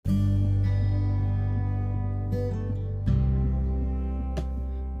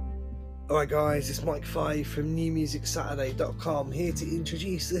Alright guys, it's Mike Five from NewMusicSaturday.com here to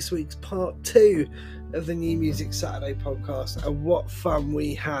introduce this week's part 2 of the New Music Saturday podcast, and what fun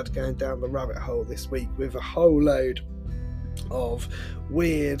we had going down the rabbit hole this week with a whole load of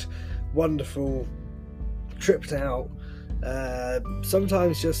weird, wonderful, tripped out,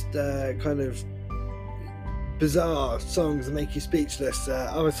 sometimes just kind of bizarre songs that make you speechless,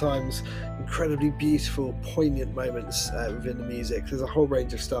 other times incredibly beautiful, poignant moments within the music. There's a whole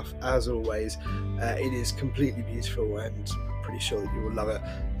range of stuff as always. It is completely beautiful and I'm pretty sure that you will love it.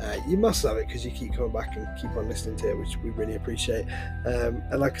 You must love it because you keep coming back and keep on listening to it, which we really appreciate.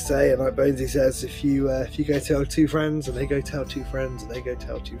 And like I say, and like Bonesy says, if you go tell 2 friends and they go tell 2 friends and they go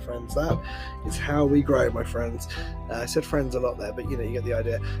tell 2 friends, that is how we grow, my friends. I said friends a lot there, but you get the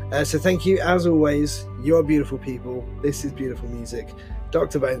idea. So thank you as always. You're beautiful people. This is beautiful music.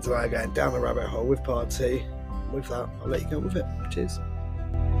 Dr. Bones and I are going down the rabbit hole with part 2. With that, I'll let you go with it. Cheers.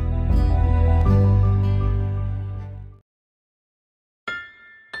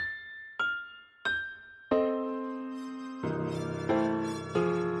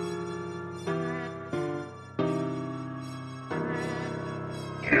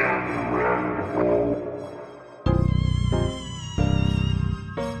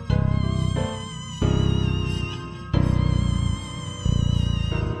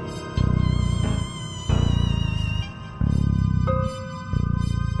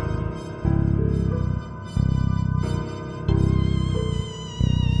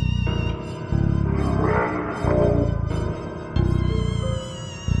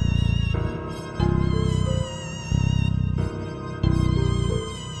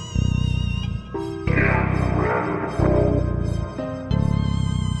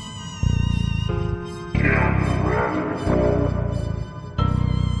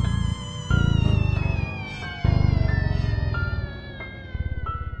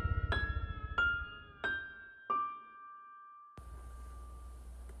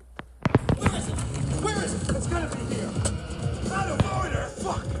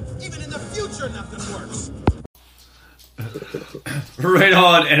 Right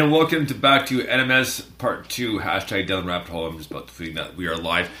on, and welcome back to NMS Part 2, hashtag down the rabbit hole. I'm just about to tweet that we are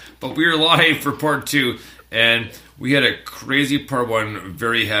live, but we are live for Part 2, and we had a crazy Part 1,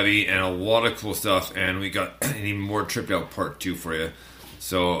 very heavy, and a lot of cool stuff, and we got an even more tripped out Part 2 for you.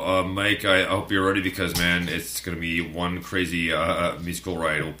 So, Mike, I hope you're ready, because, man, it's going to be one crazy musical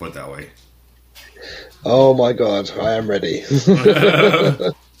ride, we'll put it that way. Oh my god, I am ready.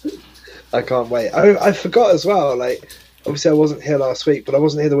 I can't wait. I forgot as well, obviously I wasn't here last week, but I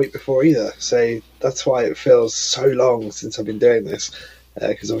wasn't here the week before either, so that's why it feels so long since I've been doing this,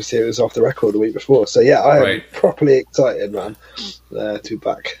 because obviously it was off the record the week before. So yeah, I am properly excited, man, to be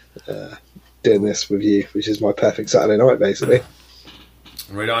back doing this with you, which is my perfect Saturday night, basically.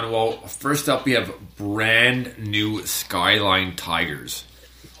 Right on. Well, first up we have brand new Skyline Tigers.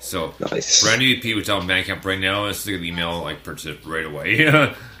 So, nice. Brand new EP, which is on Bandcamp right now. This is an email, purchase it right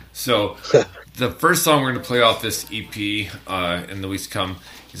away. So, the first song we're going to play off this EP in the weeks to come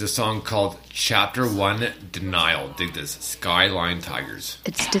is a song called Chapter 1 Denial. Dig this. Skyline Tigers.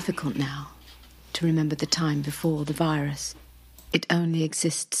 It's difficult now to remember the time before the virus. It only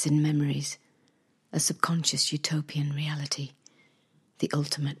exists in memories, a subconscious utopian reality, the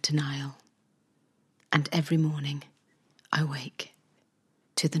ultimate denial. And every morning, I wake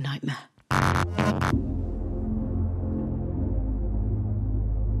to the nightmare.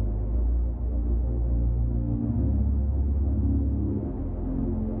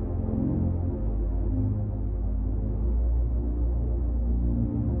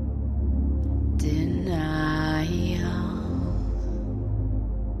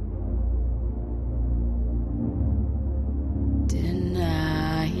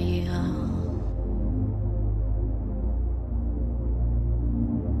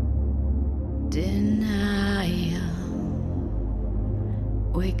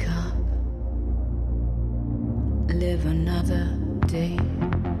 Wake up, live another day.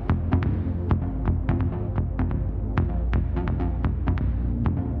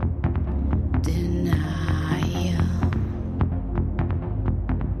 Denial.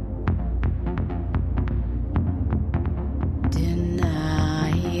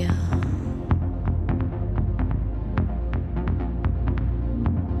 Denial.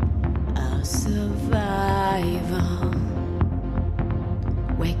 A survivor.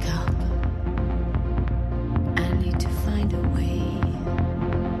 Wake up. I need to find a way.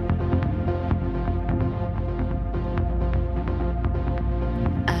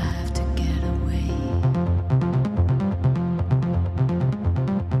 I have to get away.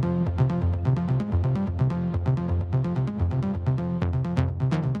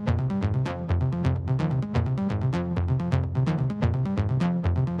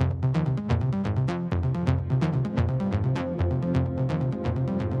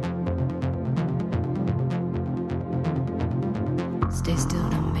 They still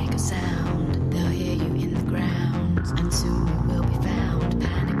don't make a sound. They'll hear you in the grounds, and soon you will be found.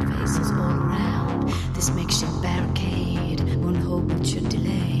 Panic faces all around. This makeshift barricade won't hold what should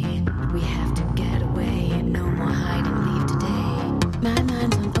delay. We have to get away. No more hide and leave today. My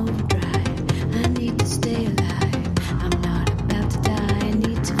mind's on overdrive. I need to stay alive. I'm not about to die. I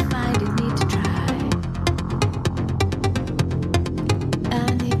need to find it, need to try. I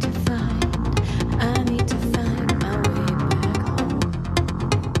need to find my way back home.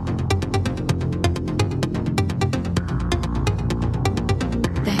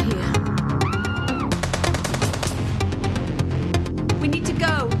 They're here. We need to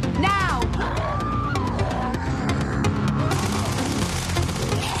go now.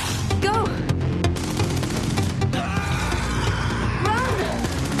 Go. Run.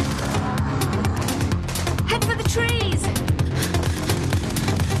 Head for the trees.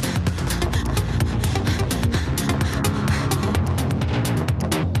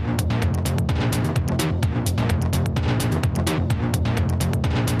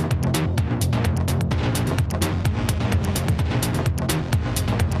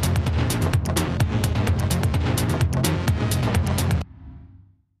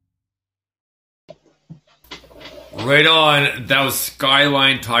 Right on. That was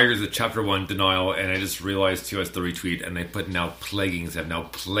Skyline Tigers of Chapter 1 Denial, and I just realized too, as the retweet, and I put now plaguing instead of now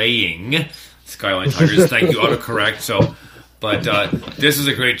playing Skyline Tigers. Thank you, autocorrect. So, but this is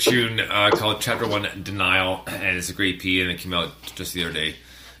a great tune called Chapter 1 Denial, and it's a great EP, and it came out just the other day.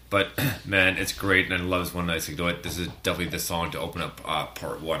 But man, it's great, and I love this one. I think, this is definitely the song to open up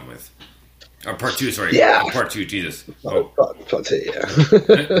part 1 with. Part 2, sorry. Yeah. Part 2, Jesus. Part 2,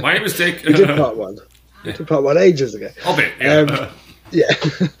 yeah. My mistake. We did part 1. We did part 1 ages ago. Oh, bit, yeah. Yeah.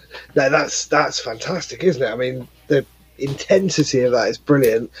 No, that's fantastic, isn't it? I mean, the intensity of that is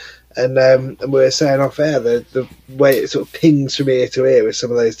brilliant. And we were saying off air, the way it sort of pings from ear to ear with some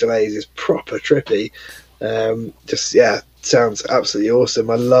of those delays is proper trippy. Sounds absolutely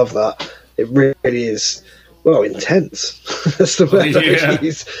awesome. I love that. It really is, intense. That's the word I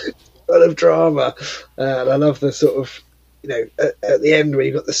use. Full of drama. And I love the sort of, at the end where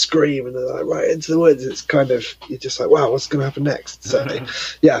you've got the scream and they're like, right into the woods, it's kind of, you're just like, wow, what's going to happen next? So,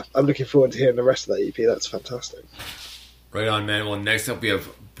 yeah, I'm looking forward to hearing the rest of that EP. That's fantastic. Right on, man. Well, next up we have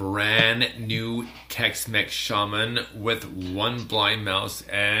brand new Tex-Mex Shaman with One Blind Mouse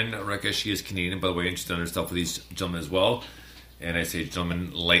and Rekka. She is Canadian, by the way, and she's done her stuff with these gentlemen as well. And I say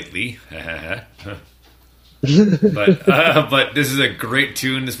gentlemen lightly. But this is a great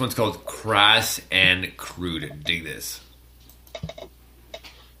tune. This one's called Crass and Crude. Dig this.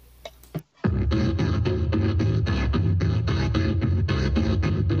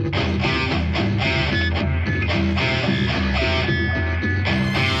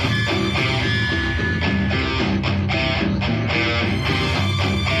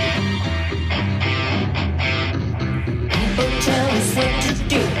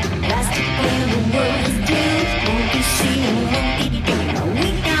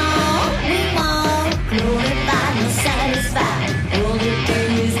 Satisfied.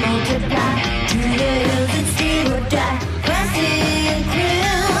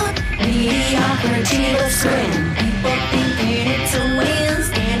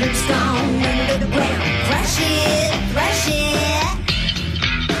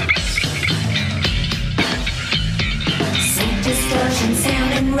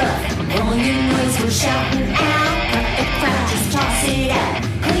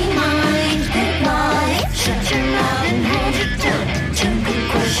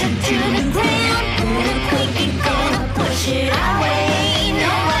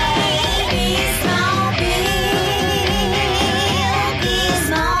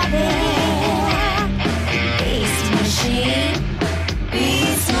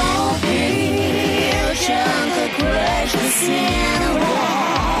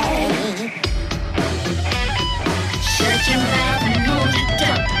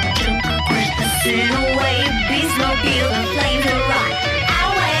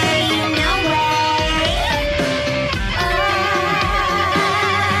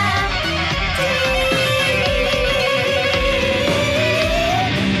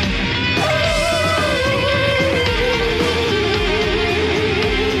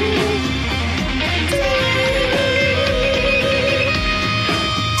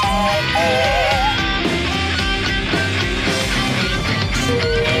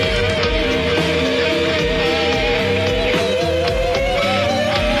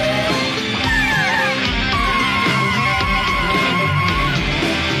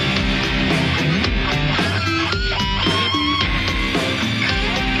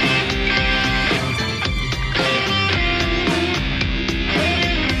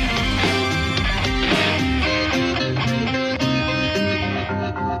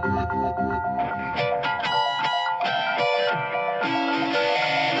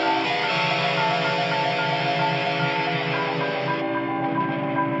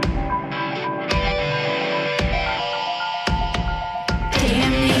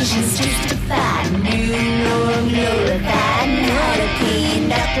 Expectations justified, new norm glorified. Not a key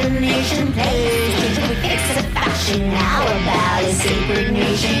indoctrination place. It's a fashion now about a sacred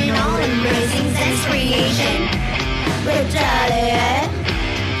nation. All embracing sense creation. Retaliate,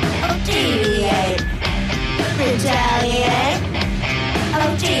 oh deviate. Retaliate,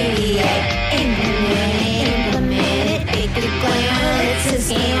 oh deviate. Implement it, fake it, glam. It's a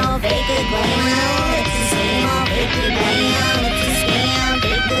scam, fake it, glam. It's a scam, fake it, glam. It's a scam,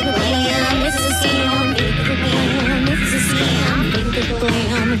 fake it, glam. It's a scam, fake it, glam. It's a scam, fake it,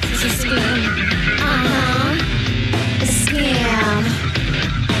 glam. It's a scam. A scam,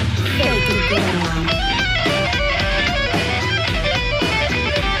 fake it, glam.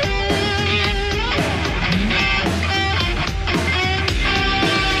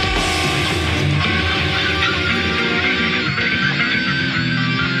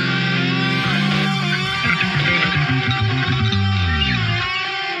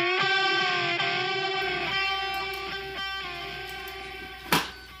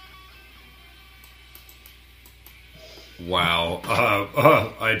 Wow.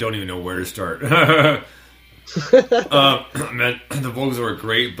 I don't even know where to start. Man, the vocals were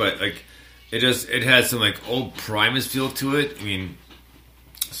great, but like it had some like old Primus feel to it. I mean,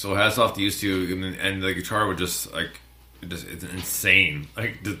 so hats off to used to, and the guitar was just like it's insane,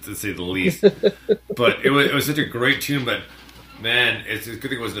 like to say the least. But it was such a great tune. But man, it's a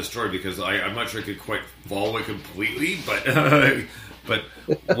good thing it wasn't destroyed because I'm not sure I could quite follow it completely. But but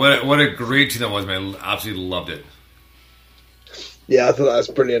what a great tune that was, man! I absolutely loved it. Yeah, I thought that was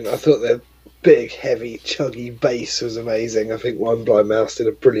brilliant. I thought the big, heavy, chuggy bass was amazing. I think One Blind Mouse did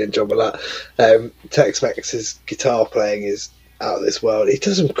a brilliant job of that. Tex-Mex's guitar playing is out of this world. He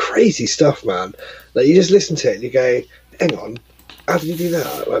does some crazy stuff, man. Like, you just listen to it and you go, hang on, how did he do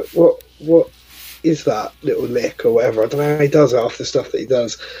that? Like, what is that little lick or whatever? I don't know how he does half the stuff that he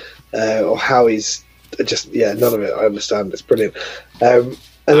does, or how he's just, none of it I understand. It's brilliant. And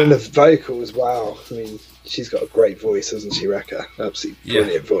then the vocals, wow. I mean, she's got a great voice, hasn't she, Rekka? Absolutely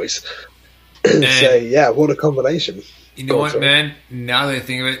brilliant voice. So, what a combination. You know what, man? Now that I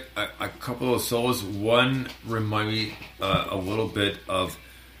think of it, a couple of solos. One remind me a little bit of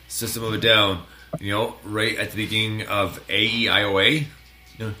System of a Down. You know, right at the beginning of AEIOA.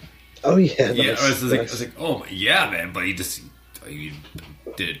 Oh yeah, yeah. I was like, oh yeah, man. But he did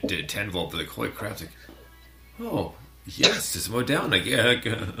a 10-volt. But like, holy crap! It's like, oh yes, System of a Down. Like, yeah.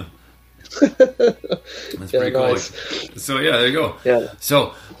 That's pretty cool. Nice. So there you go. Yeah.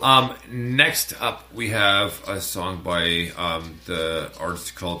 So next up we have a song by the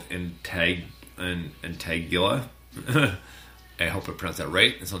artist called Intagila. I hope I pronounced that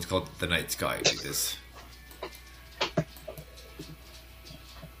right. This one's called The Night Sky. Like this.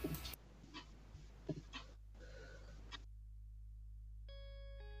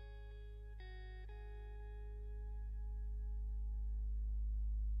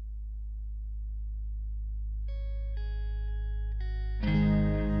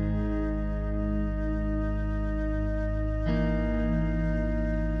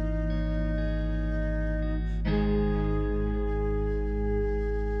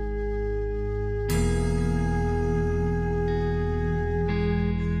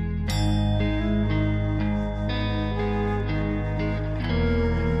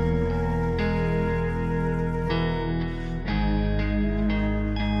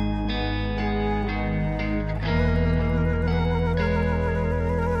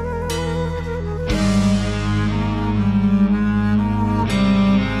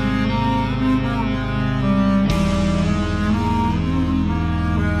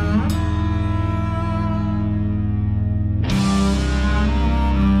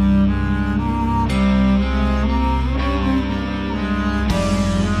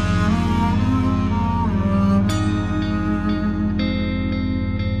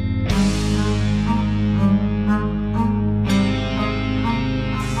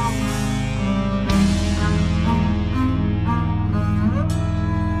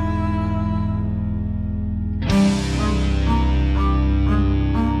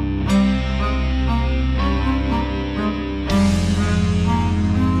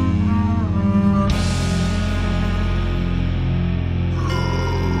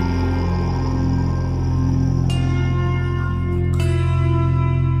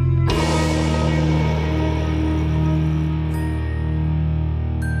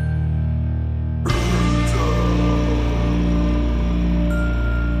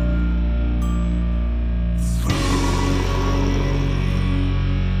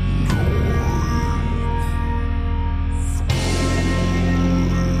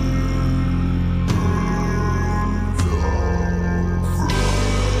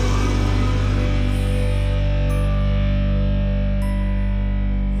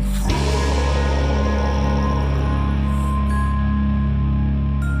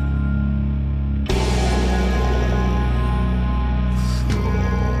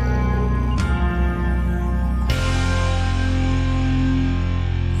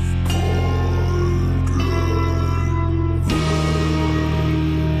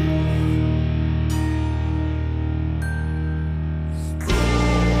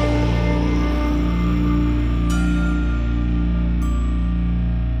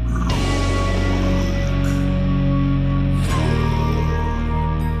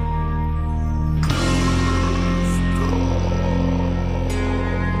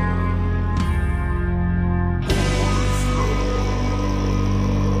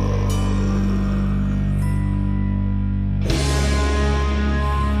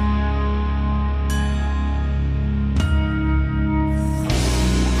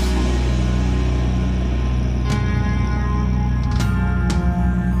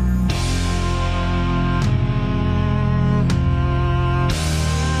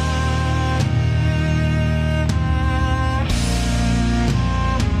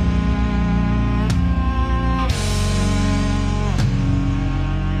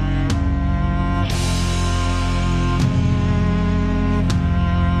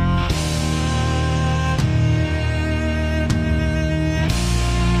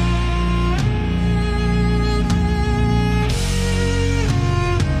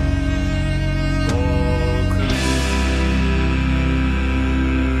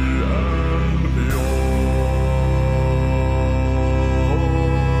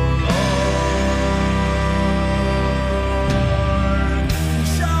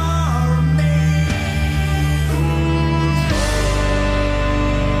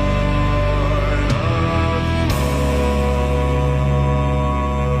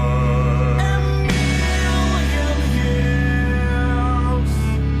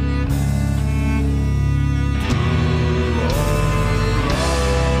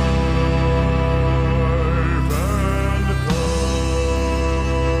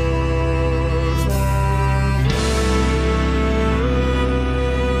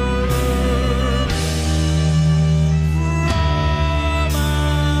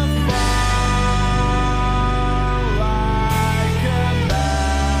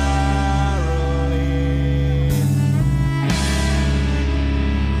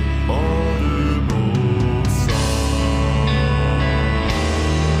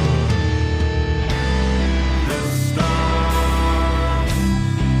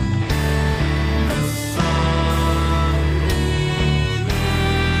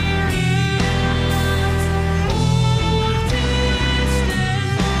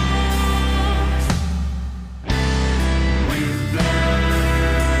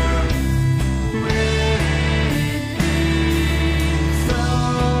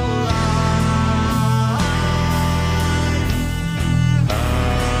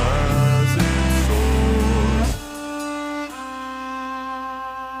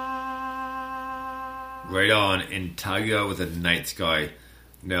 on Intagia with a Night Sky.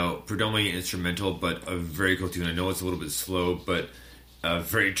 Now, predominantly instrumental, but a very cool tune. I know it's a little bit slow, but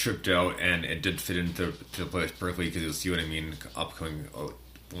very tripped out, and it did fit into the place perfectly, because you'll see what I mean upcoming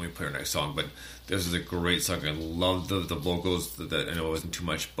when we play our next song. But this is a great song. I love the vocals. That I know it wasn't too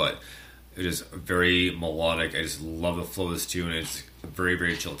much, but it is very melodic. I just love the flow of this tune. It's a very,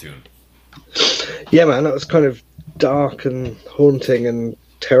 very chill tune. Yeah, man, that was kind of dark and haunting and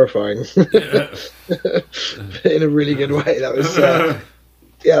terrifying in a really good way. That was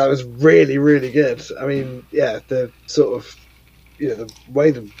that was really, really good. I mean, yeah, the sort of, the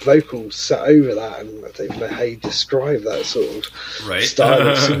way the vocals sat over that, and I don't even know how you describe that sort of style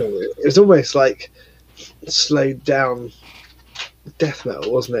of singing. It was almost like slowed down death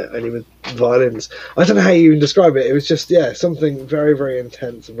metal, wasn't it? Only with violins. I don't know how you even describe it. It was just, something very, very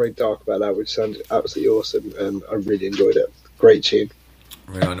intense and very dark about that, which sounded absolutely awesome, and I really enjoyed it. Great tune.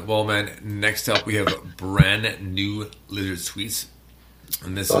 Right on. Well, man, next up we have brand new Lizard Sweets,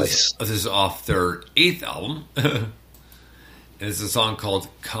 and this is off their 8th album. And it's a song called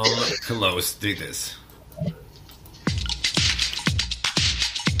Come Close. Dig this.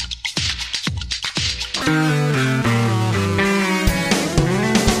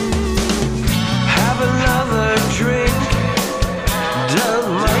 Have another drink, don't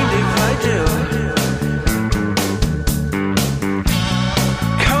mind if I do.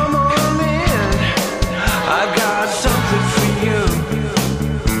 Come on in, I got something for you.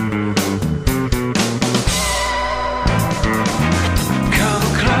 Come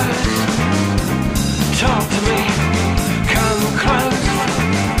close,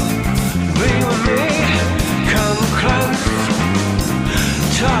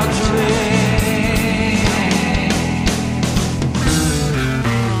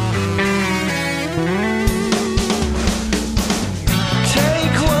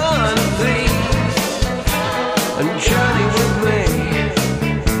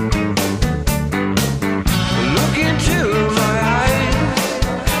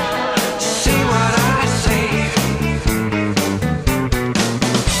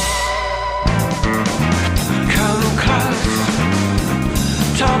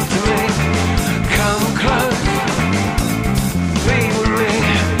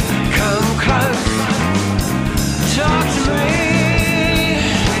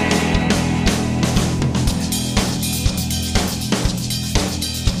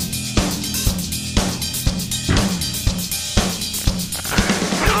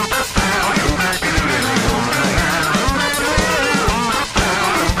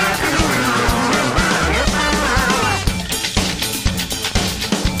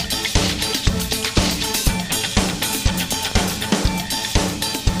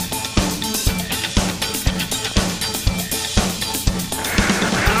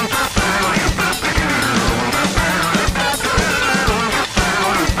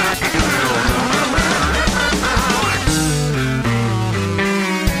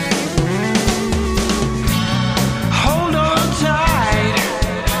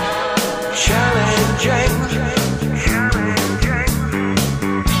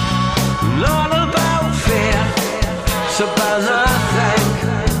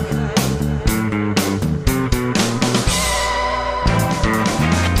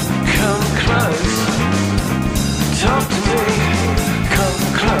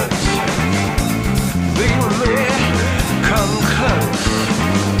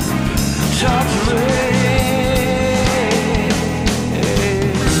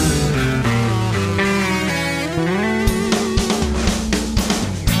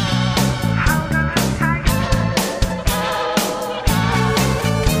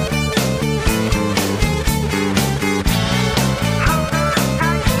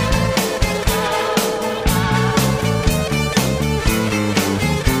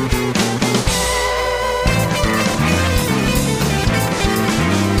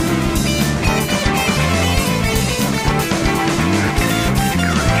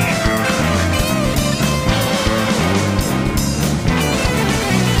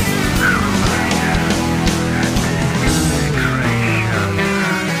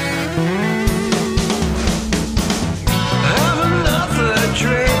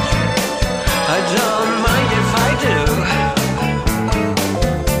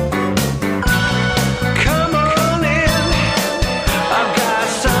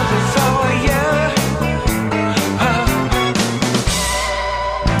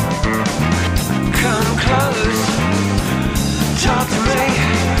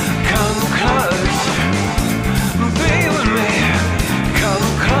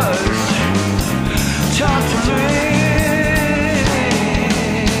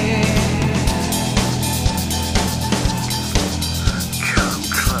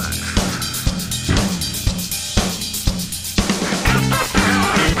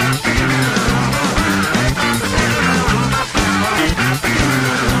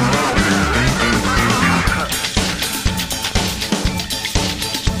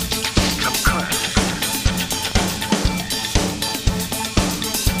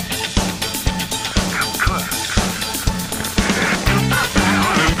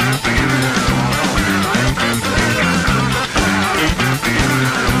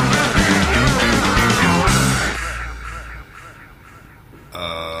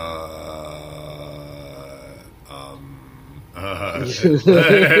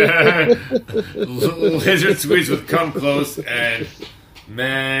 Lizard Sweets with Come Close, and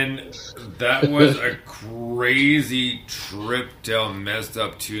man, that was a crazy tripped out, messed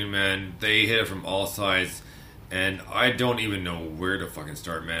up tune, man. They hit it from all sides, and I don't even know where to fucking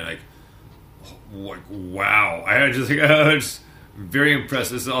start, man. Like, wow. I was very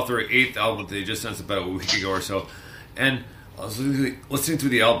impressed. This is off their 8th album that they just announced about a week ago or so. And I was listening through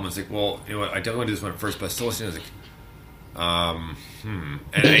the album. It's like, well, you know what? I definitely want to do this one first, but I was still listening. I was like, And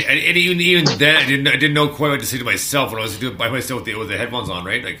even then, I didn't know quite what to say to myself when I was doing it by myself with the headphones on,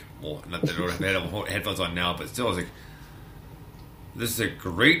 right? Like, well, not that I don't have headphones on now, but still, I was like, this is a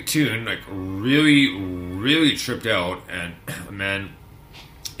great tune, like, really, really tripped out, and, man,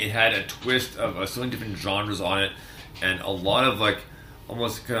 it had a twist of so many different genres on it, and a lot of, like,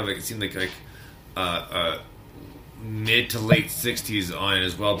 almost kind of, like, it seemed like mid to late 60s on it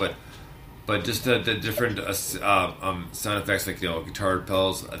as well, but just the different sound effects, like, you know, guitar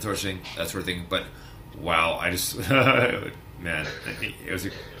pedals, that sort of thing. But wow, I just man, it was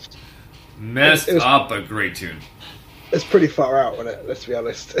messed up a great tune. It's pretty far out on it. Let's be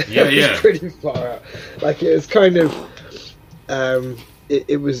honest. Yeah. It's pretty far out. Like, it was kind of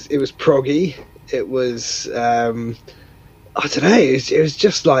it was proggy. It was I don't know. It was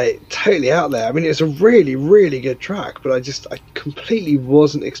just like totally out there. I mean, it was a really, really good track, but I completely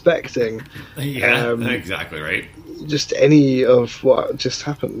wasn't expecting. Yeah, exactly right. Just any of what just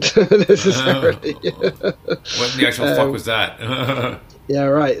happened necessarily. What in the actual fuck was that? Yeah,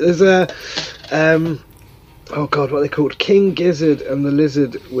 right. There's a oh god, what are they called? King Gizzard and the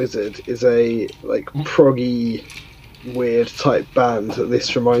Lizard Wizard is a like proggy, weird type band that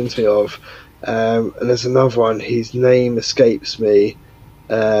this reminds me of. And there's another one whose name escapes me.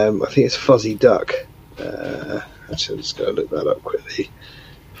 I think it's Fuzzy Duck. Actually, I'm just going to look that up quickly.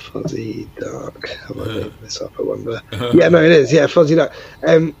 Fuzzy Duck. Have I made this up, I wonder? Yeah, no, it is. Yeah, Fuzzy Duck.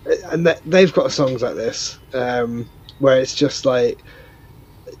 And they've got songs like this, where it's just like,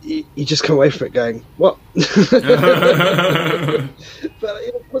 you just come away from it going, what? But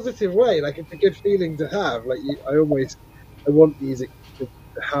in a positive way. Like, it's a good feeling to have. Like, I want music to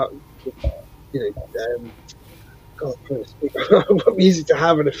have... You know, I want music to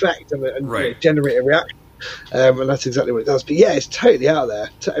have an effect and right. You know, generate a reaction, and that's exactly what it does. But yeah, it's totally out there.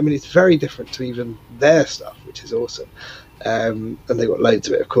 I mean, it's very different to even their stuff, which is awesome. And they've got loads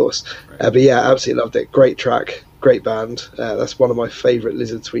of it, of course. Right. But yeah, absolutely loved it. Great track, great band. That's one of my favourite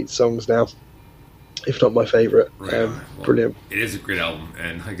Lizard Sweets songs now, if not my favourite. Right. Well, brilliant. It is a great album,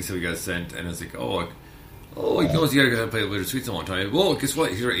 and like I said, we got sent, and it's like, you know, you gotta play Lizard Sweets a long time. Well, guess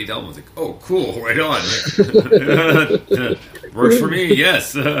what? Here's our 8th album. I was like, oh, cool, right on. Works for me,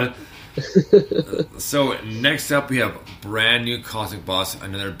 yes. So next up, we have brand new Cosmic Boss,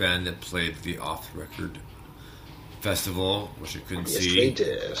 another band that played the Off the Record Festival, which I couldn't see. Yes, they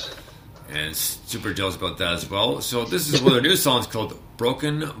did. And super jealous about that as well. So this is one of their new songs called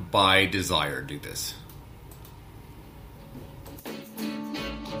Broken by Desire. Do this.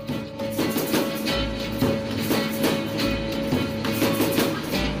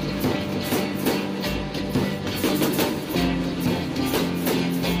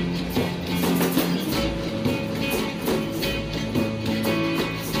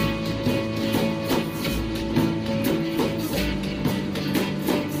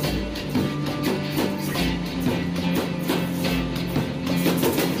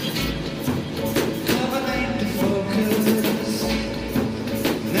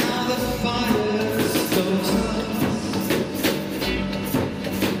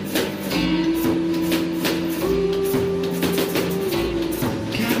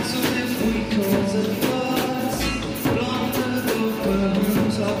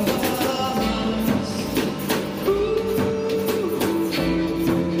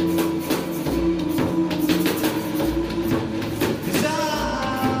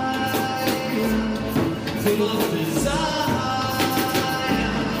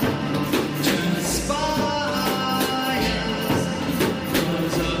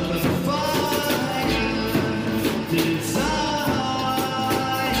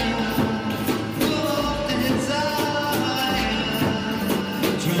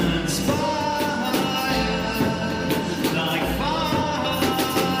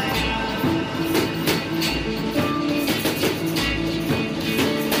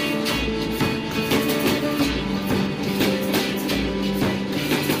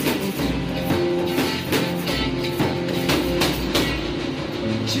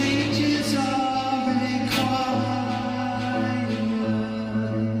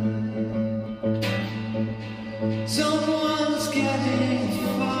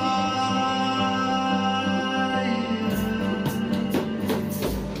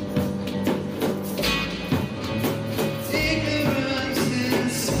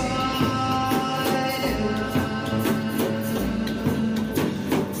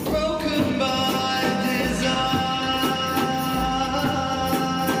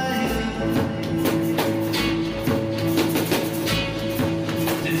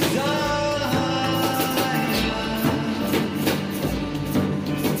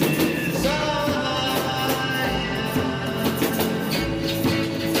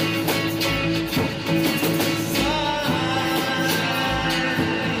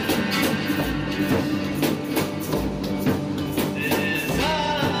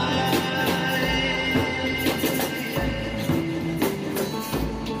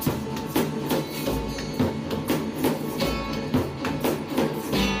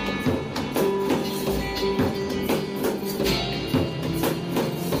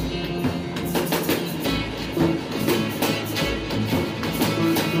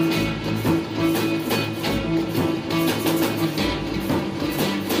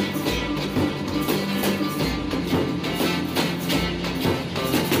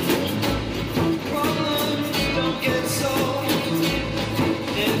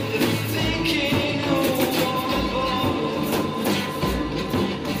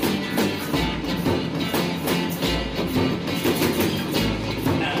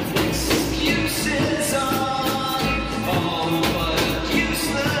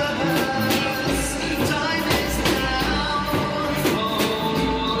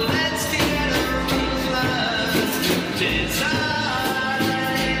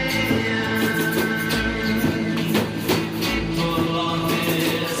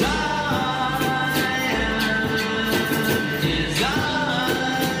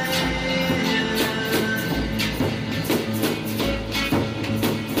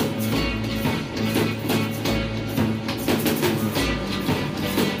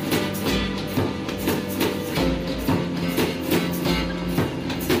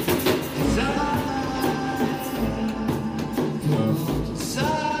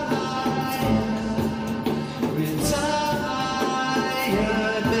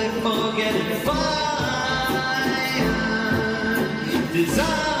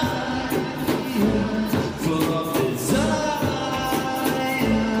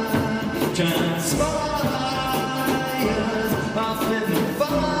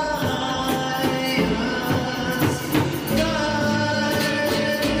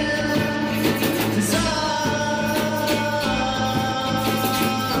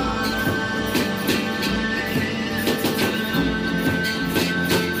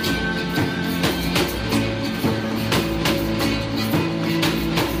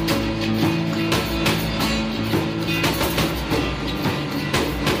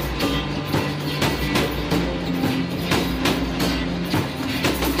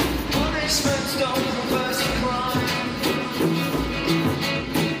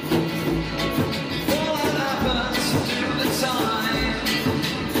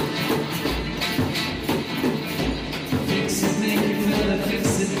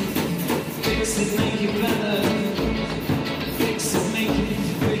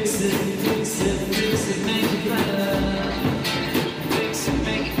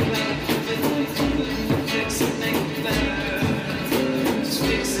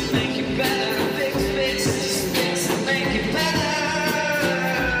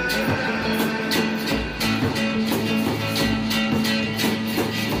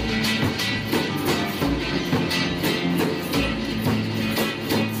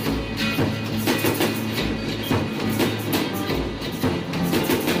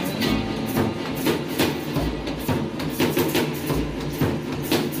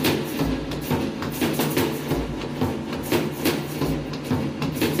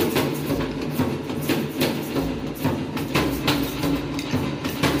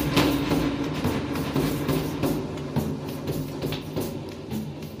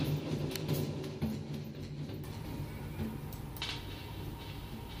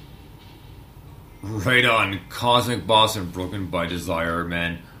 Right on. Cosmic Boss and Broken by Desire,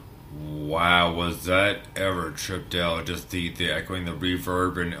 man. Wow, was that ever tripped out? Just the echoing, the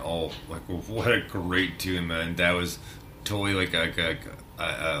reverb, and oh, like what a great tune, man. That was totally like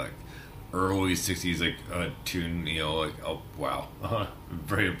a early 60s like tune, you know, like oh wow.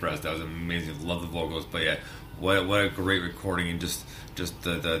 Very impressed. That was amazing. Love the vocals, but yeah, what a great recording, and just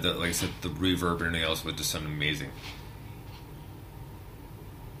the like I said, the reverb and everything else would just sound amazing.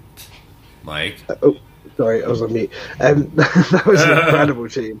 Mike? Oh, sorry, I was on mute. That was an incredible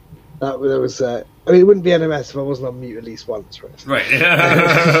tune. That was. I mean, it wouldn't be NMS if I wasn't on mute at least once, right? Right.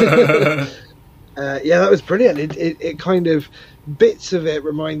 Yeah, that was brilliant. It kind of bits of it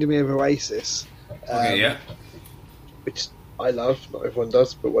reminded me of Oasis. Okay, yeah. Which I love. Not everyone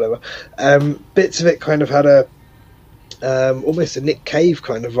does, but whatever. Bits of it kind of had a almost a Nick Cave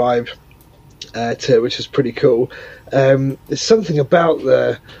kind of vibe to it, which was pretty cool. There's something about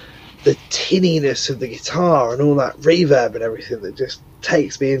the tinniness of the guitar and all that reverb and everything that just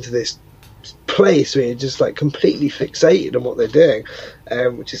takes me into this place where you're just like completely fixated on what they're doing,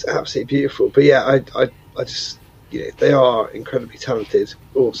 which is absolutely beautiful. But yeah, I just, you know, they are incredibly talented,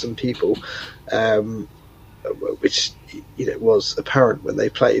 awesome people, which, you know, was apparent when they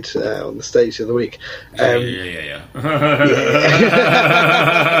played on the stage the other week. Yeah.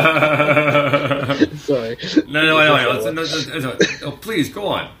 Sorry. No, I know. No, please go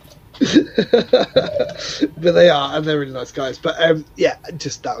on. But they are, and they're really nice guys. But yeah,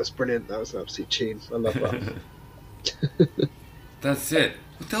 just that was brilliant. That was an absolute tune. I love that. That's it.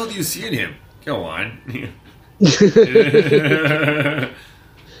 What the hell do you see in him? Go on. But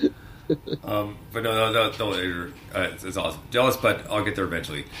no, it's awesome. Jealous, but I'll get there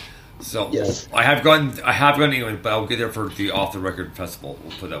eventually. So yes. I have gone to England, but I'll get there for the Off the Record festival.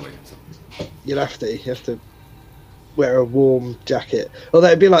 We'll put it that way. So. You have to wear a warm jacket. Although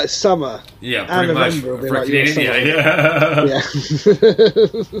it'd be like summer. Yeah, and pretty much. November will be For like Canadian, yeah.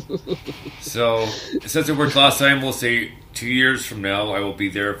 So since it worked last time, we'll say 2 years from now, I will be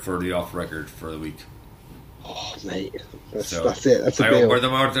there for the Off Record for the week. Oh, mate, that's it. That's a I deal. will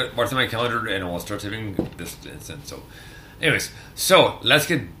mark on my calendar, and I'll start typing this instant. So, anyways, so let's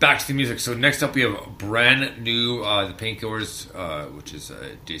get back to the music. So next up, we have brand new the Painkillers, which is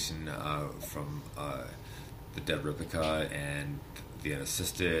Jason from the Dead Replica and the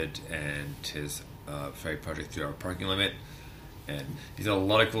Unassisted, and his Fairy Project 3 Hour Parking Limit, and he's done a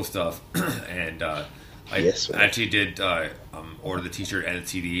lot of cool stuff. And I actually did order the t-shirt and the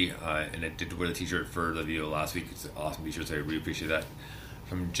CD, and I did wear the t-shirt for the video last week. It's an awesome t-shirt, so I really appreciate that.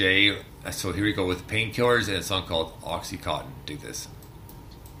 From Jay. So here we go with Painkillers and a song called Oxycontin. Dig this.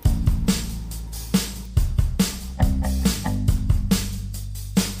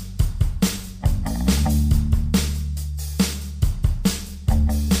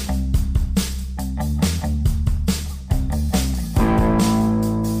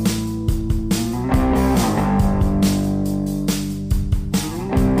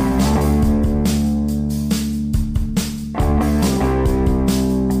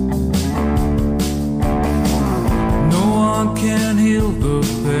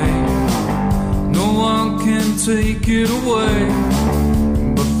 Take it away,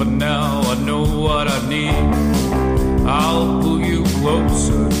 but for now I know what I need. I'll pull you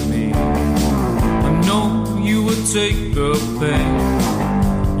closer to me. I know you would take the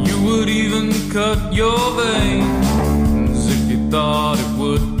pain. You would even cut your veins if you thought it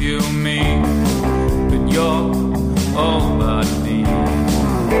would kill me. But you're all I need.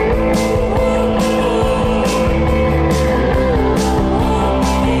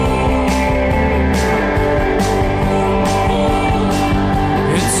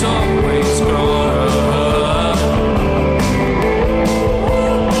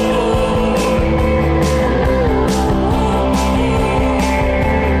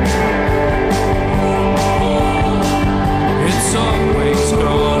 It's always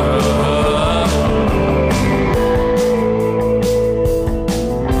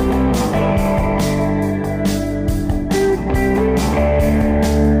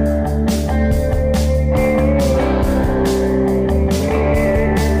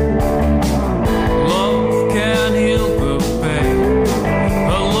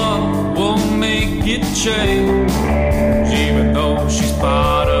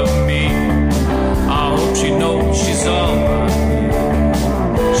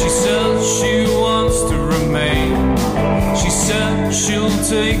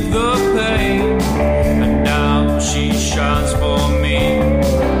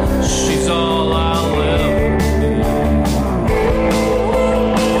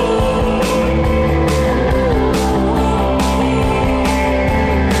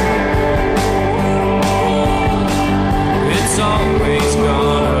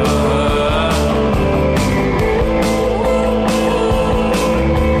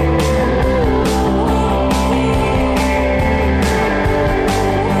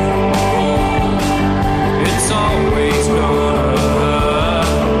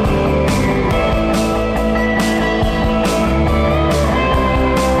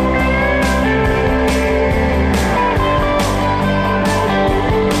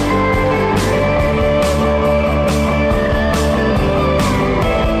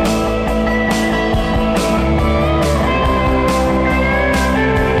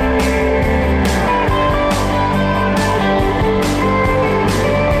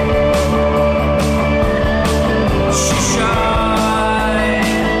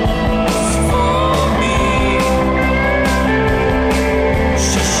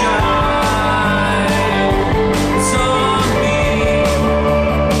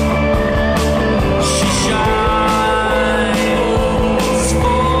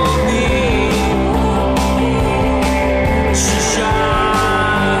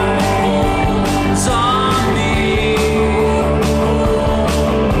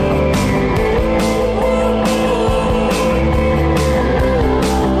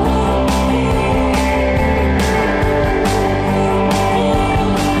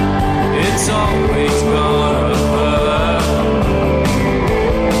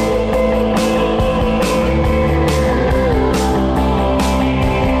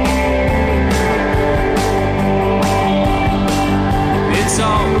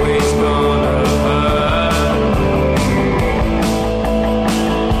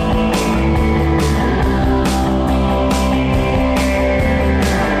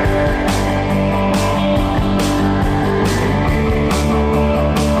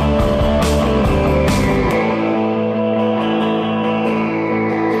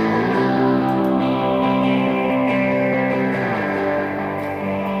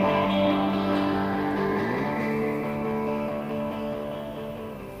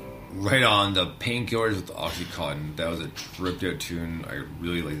right on. The Painkillers with Oxycontin. That was a tripped out tune. I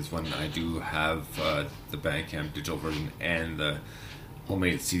really like this one. I do have the Bandcamp digital version and the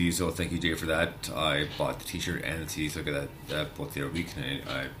homemade CD, so thank you, Jay, for that. I bought the t-shirt and the CD, so I got that both the other week, and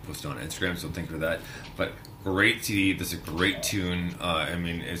I posted on Instagram, so thank you for that. But great CD. This is a great tune. I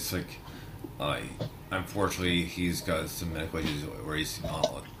mean, it's like, unfortunately, he's got some medical issues where he's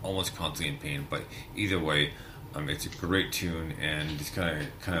almost constantly in pain, but either way, it's a great tune, and just kind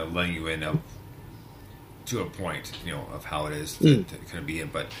of letting you in up to a point, of how it is to kind of be in.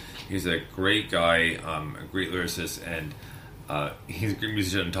 But he's a great guy, a great lyricist, and he's a great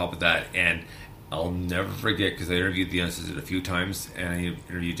musician on top of that. And I'll never forget, because I interviewed the Uncensored a few times, and I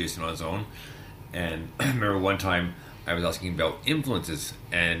interviewed Jason on his own. And I remember one time I was asking about influences,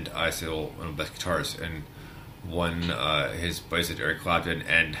 and I said, "Well, one of the best guitarists." And his buddy said Eric Clapton,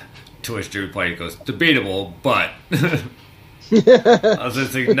 and to which Jay replied, he goes, "Debatable, but." I was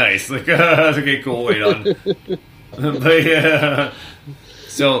just like, nice, like, okay, cool, wait on. But yeah,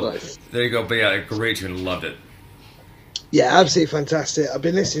 so Nice. there you go. But yeah, great tune, loved it. Yeah, absolutely fantastic. I've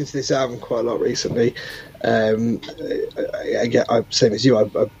been listening to this album quite a lot recently. Same as you. I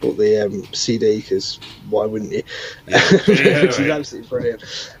bought the CD because why wouldn't you? Which is absolutely brilliant.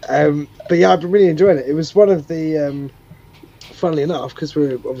 But yeah, I've been really enjoying it. It was one of the, funnily enough, because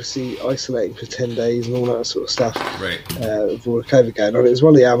we're obviously isolating for 10 days and all that sort of stuff. Right. With all the COVID going on, it was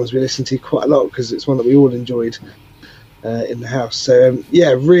one of the albums we listened to quite a lot because it's one that we all enjoyed in the house. So yeah,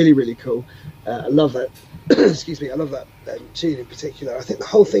 really, really cool. I love that. Excuse me, I love that tune in particular. I think the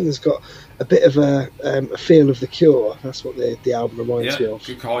whole thing has got a bit of a feel of The Cure. That's what the album reminds me of.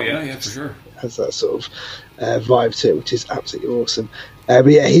 Good call. Yeah, for sure. Has that sort of vibe to it, which is absolutely awesome. But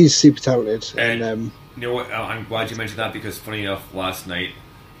yeah, he's super talented. And you know what? I'm glad you mentioned that, because funny enough, last night,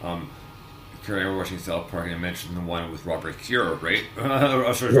 Kurt and I were watching South Park, and I mentioned the one with Robert Cure, right?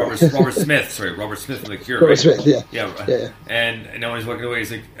 Sorry, Robert Smith. Sorry, Robert Smith from The Cure. Robert right? Smith, yeah. Yeah. And now he's walking away.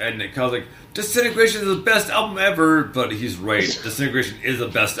 He's like, and Kyle's like, "Disintegration is the best album ever," but he's right. Disintegration is the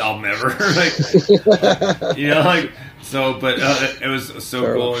best album ever. Like, so. But it was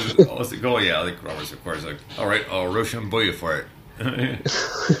so cool. I was like, "Oh yeah," like Robert's, of course. Like, all right, I'll Rochambeau for it.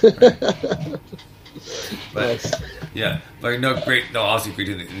 But Nice. yeah, like no, great. No, obviously,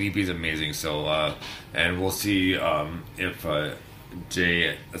 great. The EP is amazing. So, and we'll see if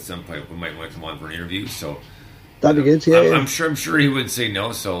Jay at some point might want to come on for an interview. So That'd be good, yeah. I'm sure he would say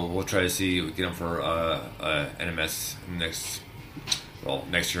no. So we'll try to see if we get him for NMS next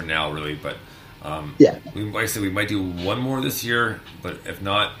year now, really. But Yeah. like I said, we might do one more this year. But if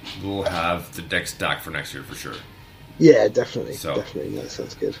not, we'll have the deck stacked for next year for sure. Yeah, definitely. So- Definitely. That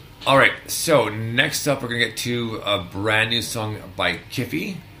sounds good. All right, so next up, we're going to get to a brand new song by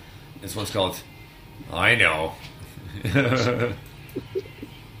Kiffy. This one's called I Know.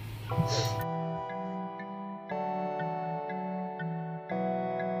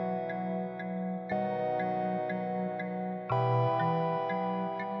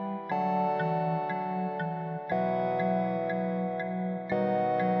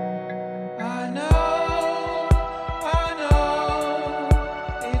 I know,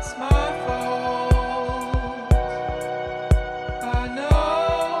 it's my fault. I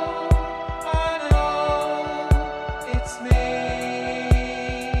know, it's me.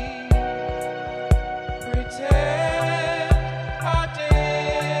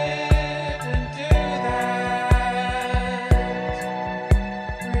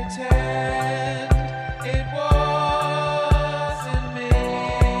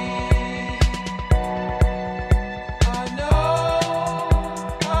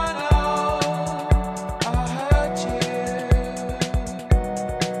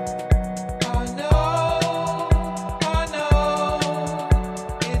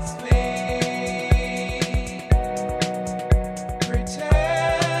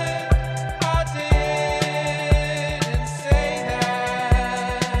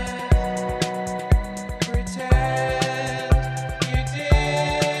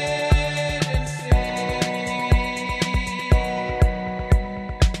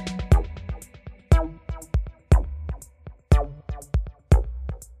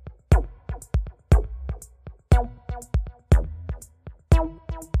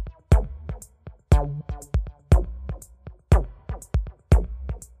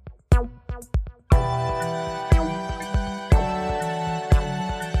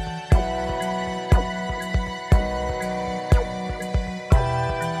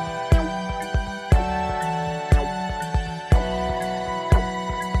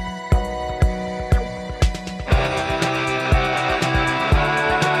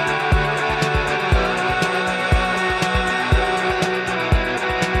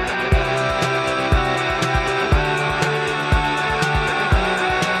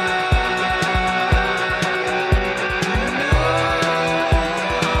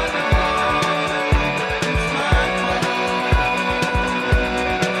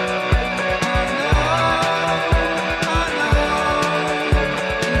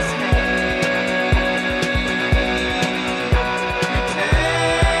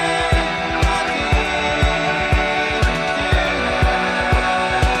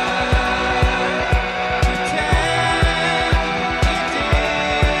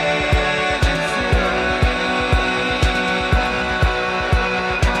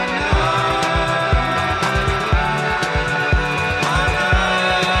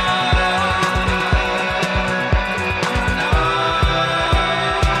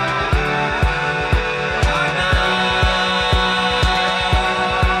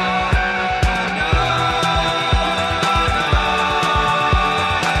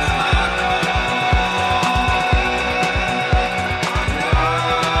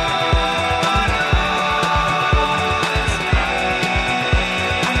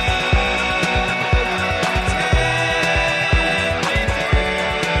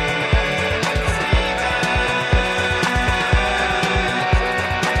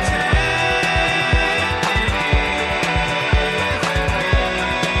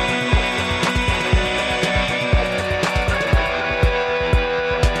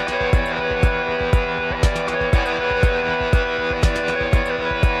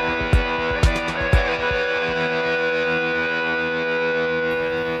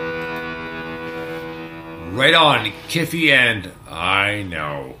 Right on, Kiffy and I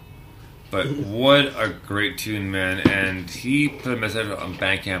Know. But what a great tune, man. And he put a message on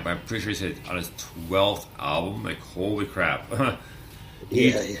Bandcamp. I'm pretty sure he said on his 12th album. Like, holy crap.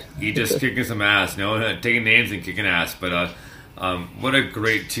 He just kicking some ass. Taking names and kicking ass. But what a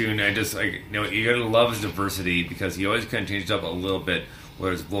great tune. I just, you gotta love his diversity because he always kind of changes up a little bit,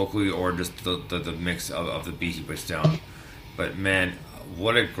 whether it's vocally or just the mix of the beat he puts down. But man,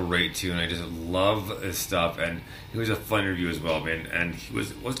 what a great tune. I just love his stuff. And he was a fun interview as well, man. And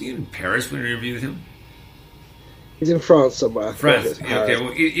wasn't he in Paris when we interviewed him? He's in France somewhere. France. Okay,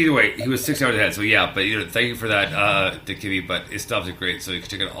 well, either way, he was 6 hours ahead. So yeah, but thank you for that, Dick Kibbe. But his stuff is great. So you can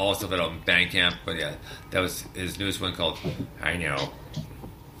check out all his stuff out on Bandcamp. But yeah, that was his newest one called I Know.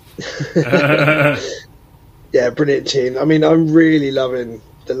 Yeah, brilliant tune. I mean, I'm really loving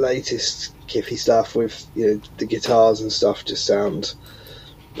the latest Kiffy stuff with the guitars and stuff. Just sound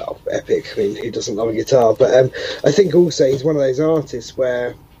epic. I mean, who doesn't love a guitar? But I think also he's one of those artists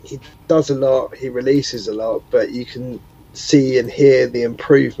where he does a lot, he releases a lot, but you can see and hear the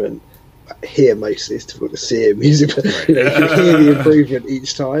improvement. Hear mostly, it's difficult to see in music, but you can hear the improvement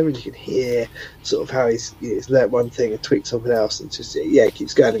each time, and you can hear sort of how he's learnt one thing and tweaked something else, and just it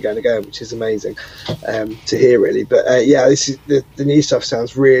keeps going and going and going, which is amazing to hear, really. But this is the new stuff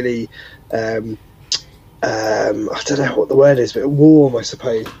sounds really. I don't know what the word is, but warm, I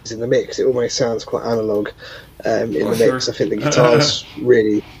suppose, in the mix. It almost sounds quite analog in the mix. I think the guitars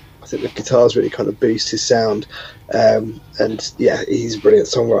really kind of boost his sound. And yeah, he's a brilliant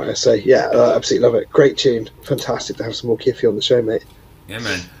songwriter. So yeah, I absolutely love it. Great tune. Fantastic to have some more Kiffy on the show, mate. Yeah,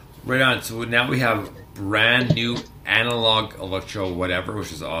 man. Right on. So now we have brand new Analog Electro Whatever,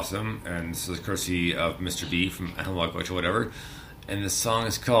 which is awesome. And this is courtesy of Mr. B from Analog Electro Whatever. And the song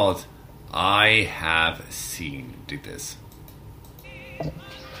is called I Have Seen. Dig this.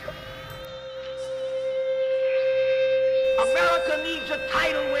 America needs a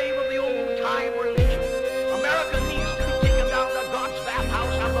tidal wave of the old-time religion. America needs to be taken down to God's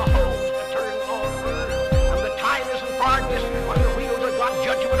bathhouse and the hose to turn on her. And the time isn't far distant when the wheels of God's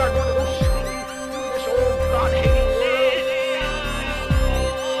judgment are going to go swinging through this old God-hating land.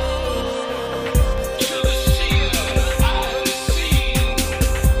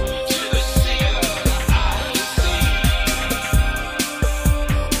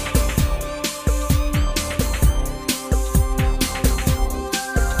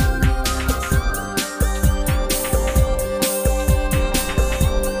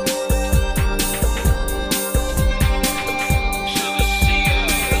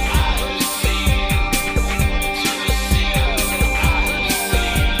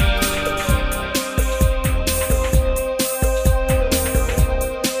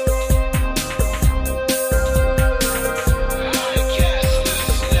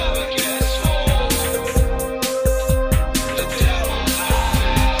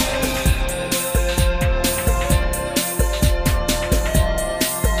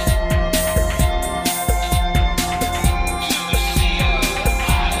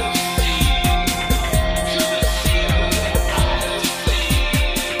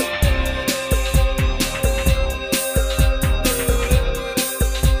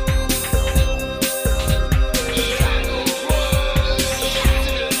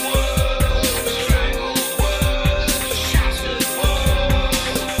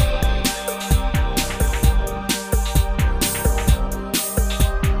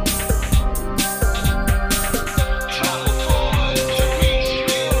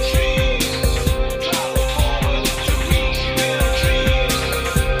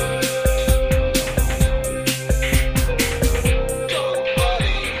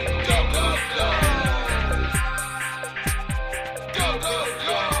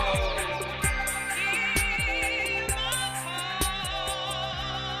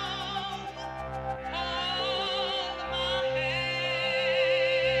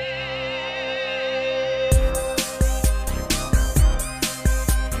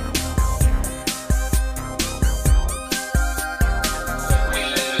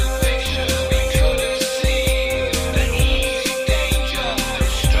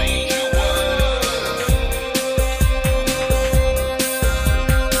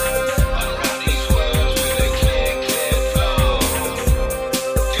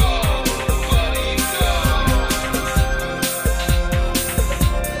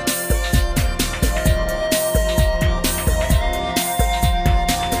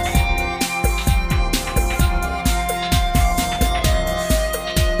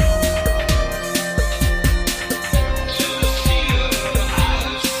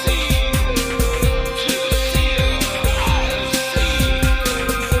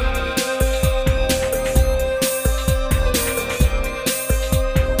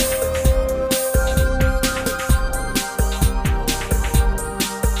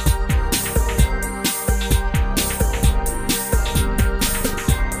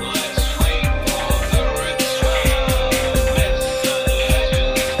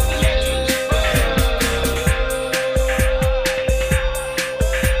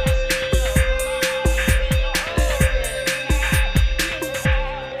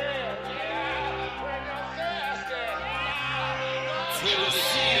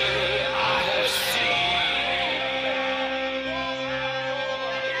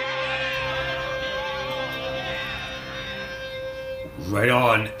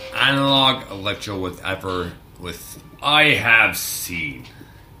 on. Analog Electro with I Have Seen.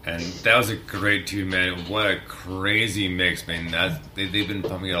 And that was a great tune, man. What a crazy mix, man. They've been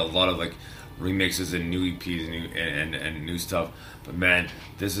pumping out a lot of like remixes and new EPs and new stuff. But man,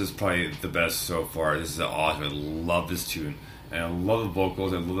 this is probably the best so far. This is awesome. I love this tune. And I love the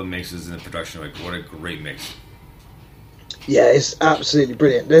vocals. I love the mixes and the production. Like, what a great mix. Yeah, it's absolutely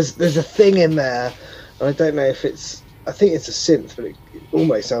brilliant. There's a thing in there, and I don't know if I think it's a synth, but it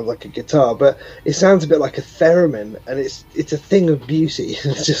almost sounds like a guitar, but it sounds a bit like a theremin, and it's a thing of beauty.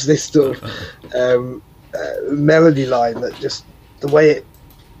 It's just this sort of melody line that just, the way it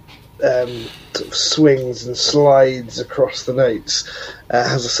sort of swings and slides across the notes,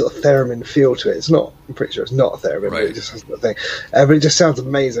 has a sort of theremin feel to it. I'm pretty sure it's not a theremin, right. But it just has that thing. But it just sounds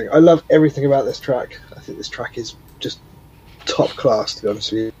amazing. I love everything about this track. I think this track is just top class, to be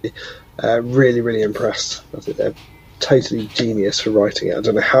honest with you. Really, really impressed. I think they're totally genius for writing it. I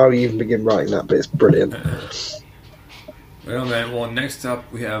don't know how you even begin writing that, but it's brilliant. Well, man. Well, next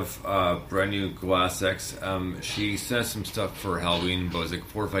up we have brand new Glass X. She sent some stuff for Halloween, but it was like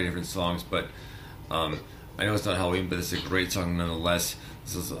 4 or 5 different songs. But I know it's not Halloween, but it's a great song nonetheless.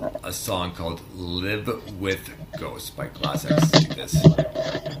 This is a song called "Live with Ghosts" by Glass X. Let's do this.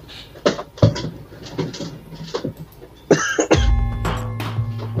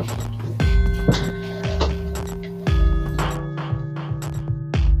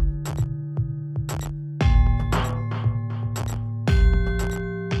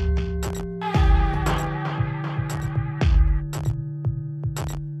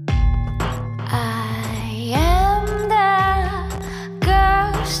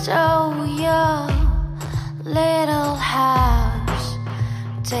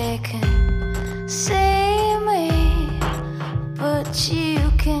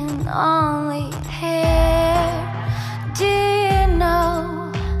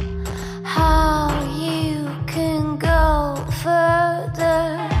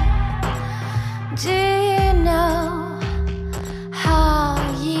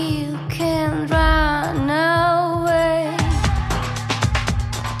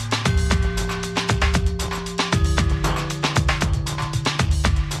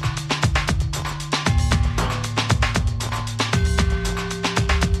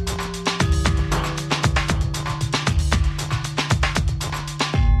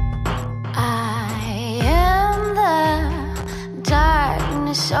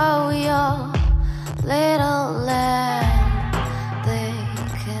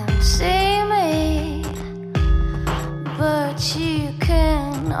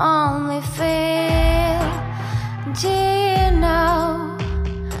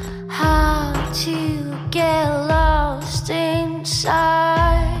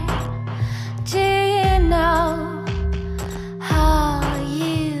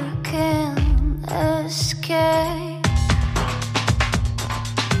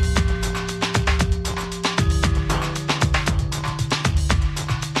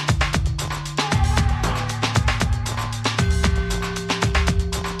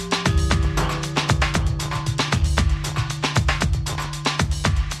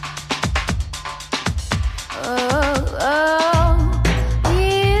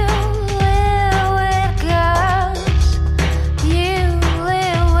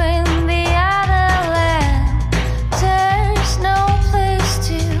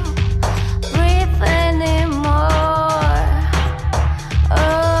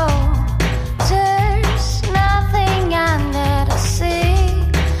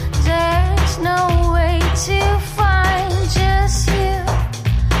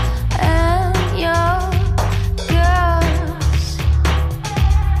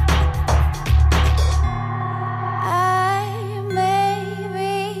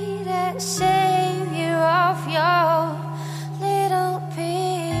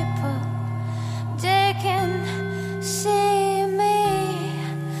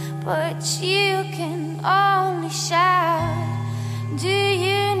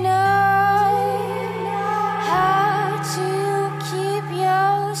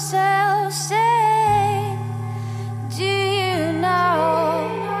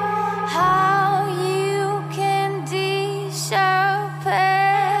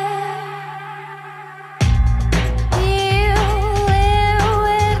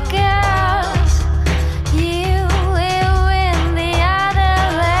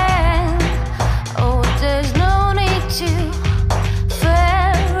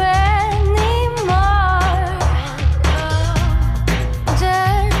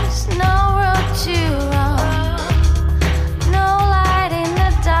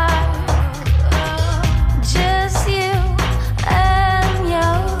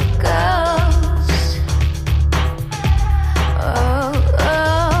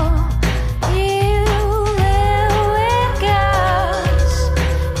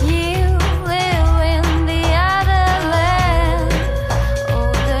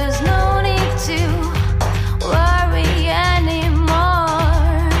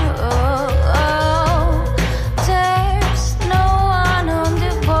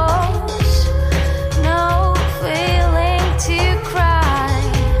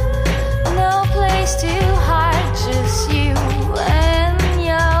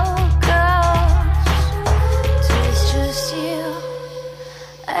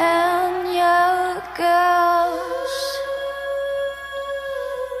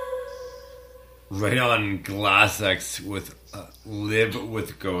 Right on Glass X with Live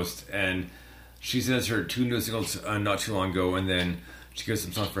with Ghost. And she sends her 2 new singles not too long ago, and then she gives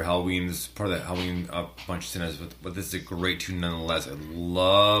some songs for Halloween. This is part of that Halloween bunch she sent us, but this is a great tune nonetheless. I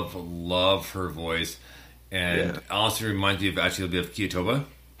love her voice. And it honestly reminds me of actually a bit of Kiyotoba.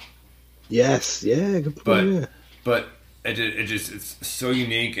 Yes, yeah, good point. But it's so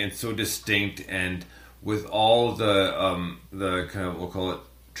unique and so distinct, and with all the kind of, we'll call it,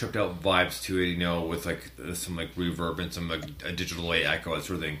 tripped out vibes to it, you know, with like some like reverb and some like a digital delay echo, that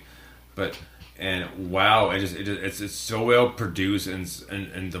sort of thing. Wow, it's so well produced, and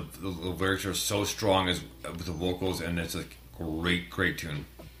the lyrics are so strong as with the vocals, and it's a great tune.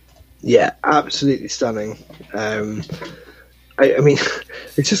 Yeah, absolutely stunning. I mean,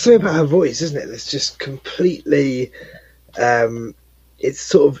 it's just something about her voice, isn't it? It's just completely.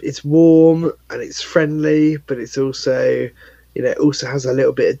 It's warm and it's friendly, but it's also, you know, it also has a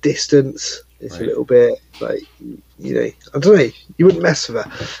little bit of distance. It's a little bit like, you know, I don't know, you wouldn't mess with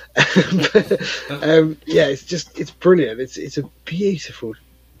her. Yeah, it's brilliant. It's a beautiful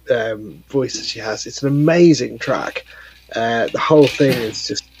voice that she has. It's an amazing track. The whole thing is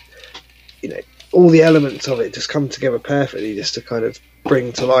just, you know, all the elements of it just come together perfectly just to kind of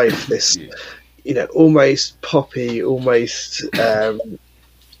bring to life this, you know, almost poppy, almost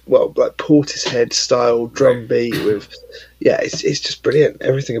like Portishead style drum beat with, it's just brilliant.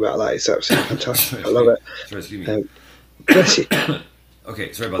 Everything about that is absolutely fantastic. I love it. Bless you.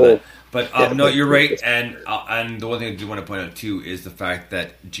 Okay, sorry about that. But no, you're right. And the one thing I do want to point out too is the fact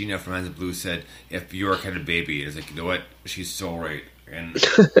that Gina from Hands of Blue said, if Bjork had a baby, it's like, you know what? She's so right. And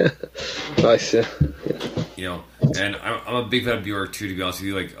nice, yeah. You know, and I'm a big fan of Bjork too, to be honest with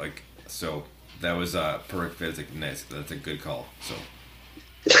you. Like so that was perfect fit. It's like, nice. That's a good call. So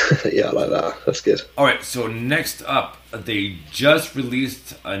yeah, I like that. That's good. All right, so next up, they just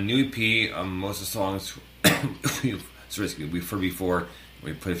released a new EP. Most of the songs we've heard before.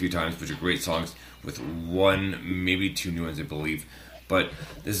 We played a few times, which are great songs, with 1, maybe 2 new ones, I believe. But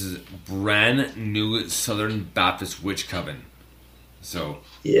this is brand new Southern Baptist Witch Coven. So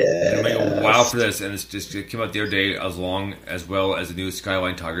I'm like, oh, wow for this, and it came out the other day, as well as the new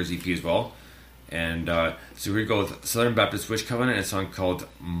Skyline Tigers EP as well. And so here we go with Southern Baptist Witch Coven and a song called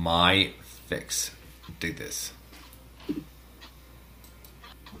My Fix. Dig this.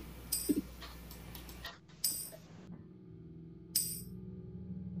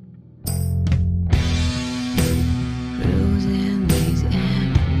 Cruising these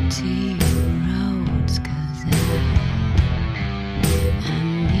empty roads 'cause I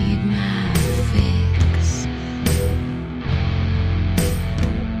need my fix.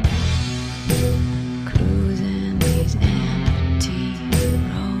 Cruising these empty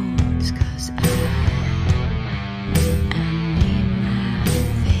roads 'cause I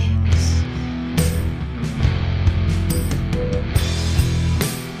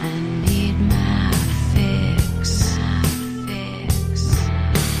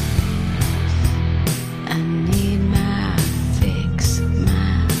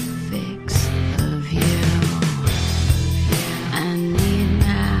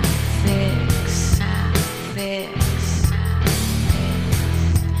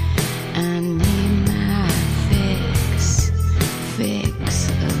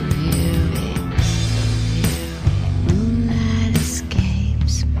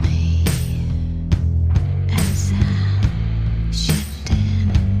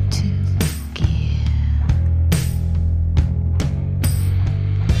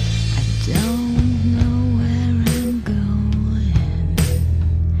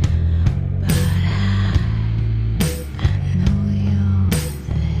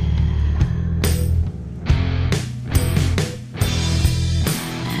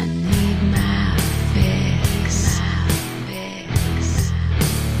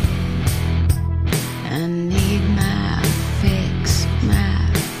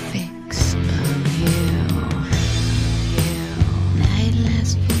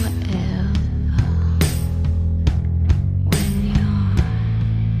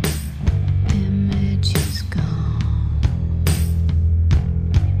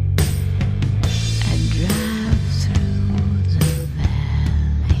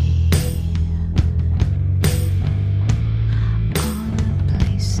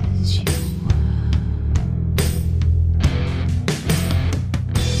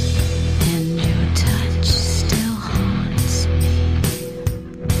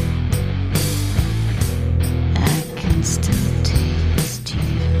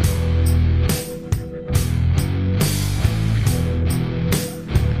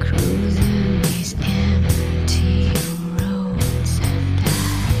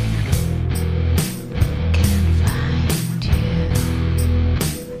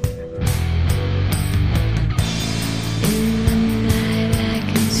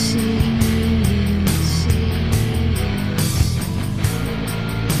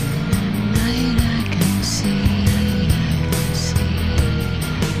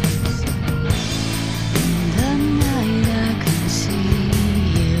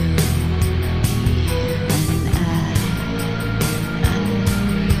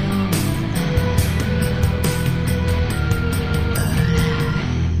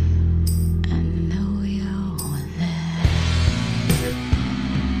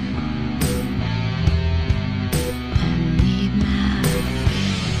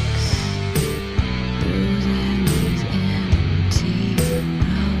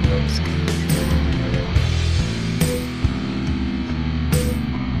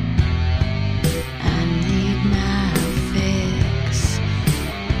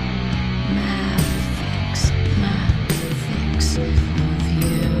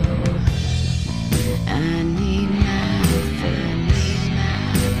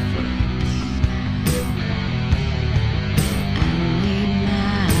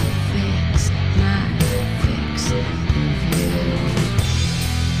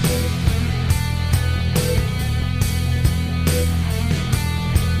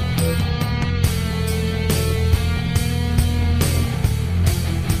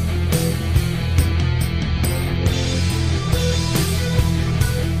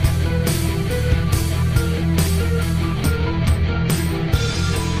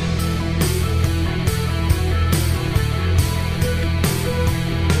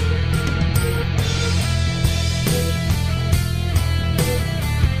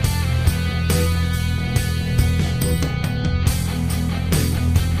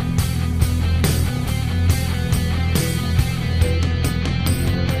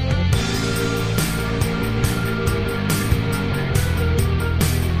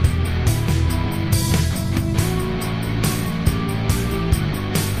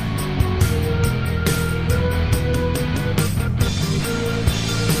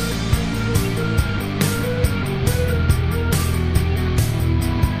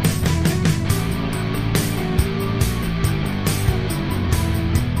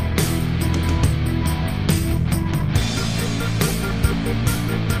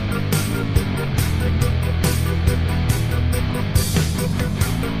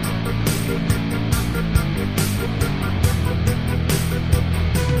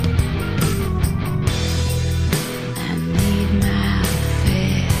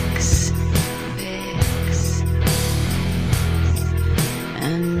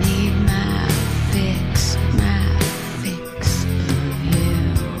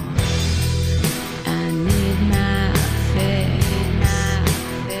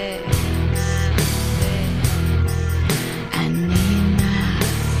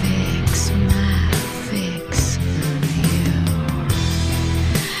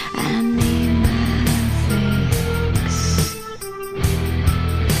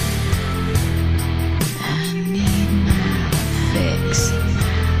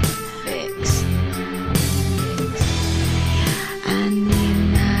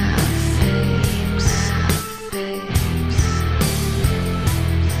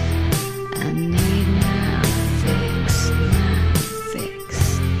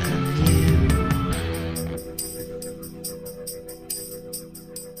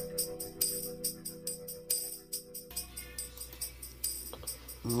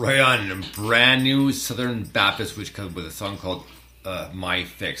Right on. Brand new Southern Baptist, which comes with a song called My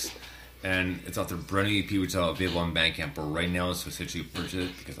Fix. And it's off their brand new EP, which is available on Bandcamp right now. So essentially purchase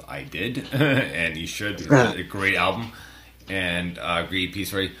it because I did. And you should, because it's a great album. And great EP,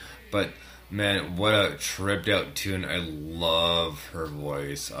 sorry. But man, what a tripped out tune. I love her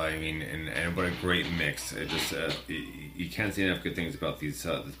voice. I mean, and what a great mix. It just you can't say enough good things about this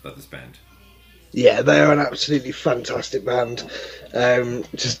band. Yeah, they are an absolutely fantastic band.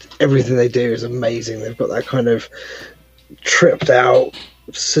 Just everything they do is amazing. They've got that kind of tripped out,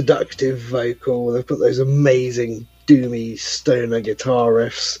 seductive vocal. They've got those amazing doomy stoner guitar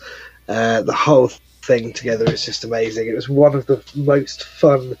riffs. The whole thing together is just amazing. It was one of the most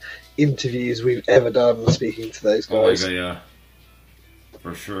fun interviews we've ever done speaking to those guys. Oh my God, yeah,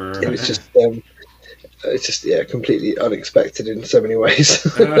 for sure. It was just it's just completely unexpected in so many ways.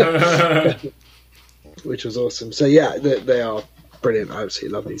 Which was awesome. So yeah, they are brilliant. I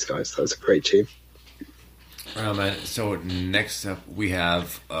absolutely love these guys. That was a great tune. Oh man. So next up we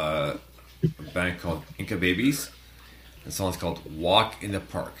have a band called Inca Babies. The song's called Walk in the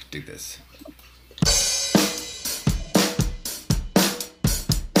Park. Dig this.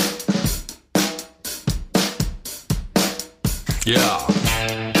 Yeah.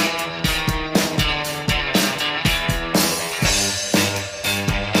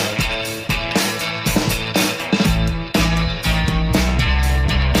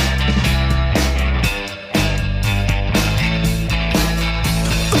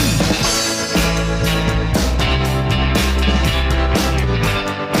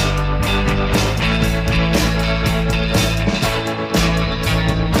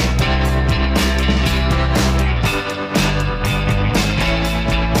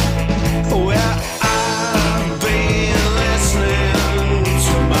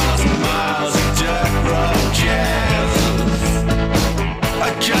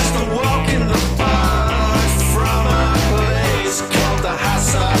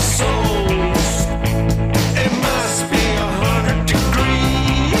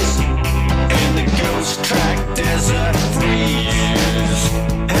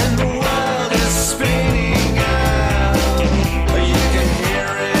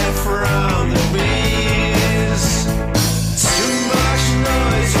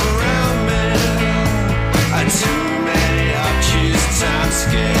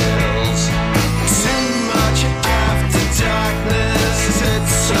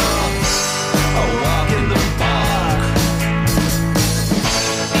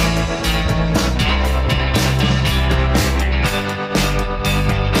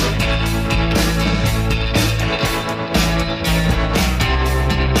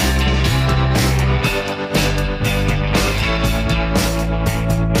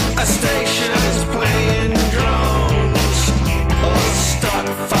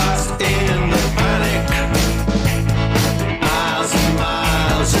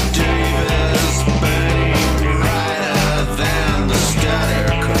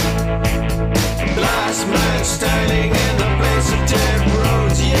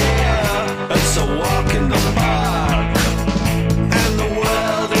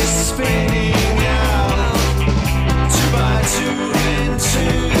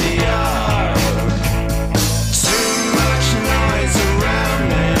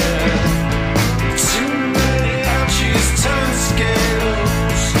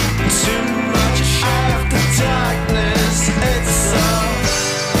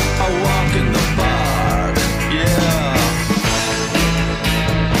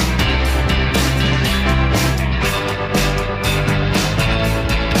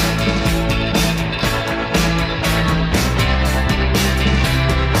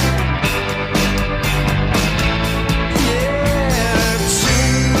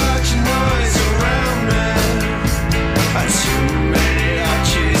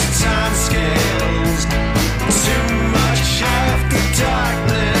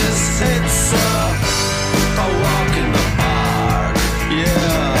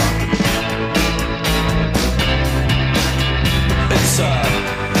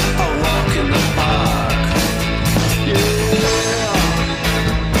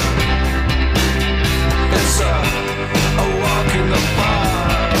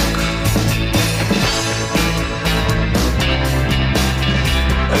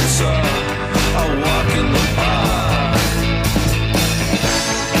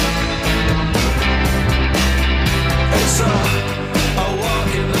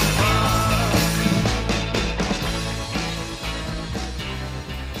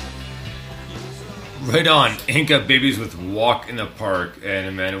 Right on, Inca Babies with Walk in the Park,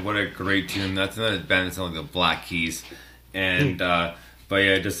 and man, what a great tune. That's another band that sounds like the Black Keys, and But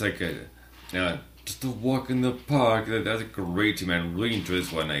yeah, just like just a walk in the park. That's a great tune, man. Really enjoyed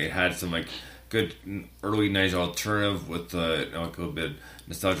this one. It had some like good early 90s alternative with like a little bit of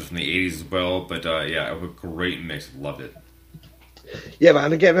nostalgia from the 80s as well. But yeah, a great mix. Loved it. Yeah,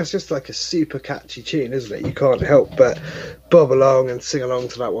 man, again, that's just like a super catchy tune, isn't it? You can't help but bob along and sing along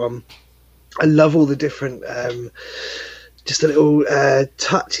to that one. I love all the different, just a little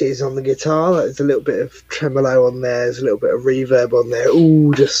touches on the guitar. There's a little bit of tremolo on there, there's a little bit of reverb on there.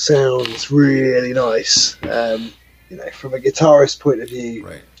 All just sounds really nice. You know, from a guitarist point of view,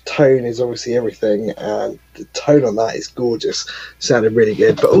 Right. tone is obviously everything, and the tone on that is gorgeous. Sounded really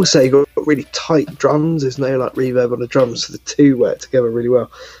good, but also you got really tight drums. There's no like reverb on the drums, so the two work together really well.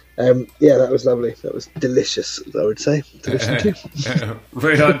 Yeah, that was lovely. That was delicious, I would say, to listen to.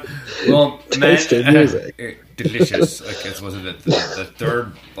 Right on. Well, Tasty man, music. delicious. I guess was it the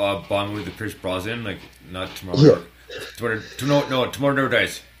third Bond movie with Pierce Brosnan? Like not tomorrow. Yeah. Tomorrow Never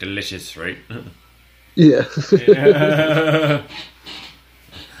Dies. Delicious, right? Yeah.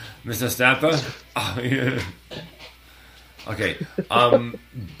 Mr. Stampa? Oh, yeah. Okay,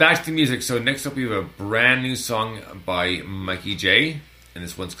 back to the music. So next up we have a brand new song by Mikey J, and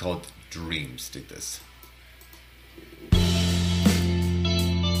this one's called Dreams. Dig this.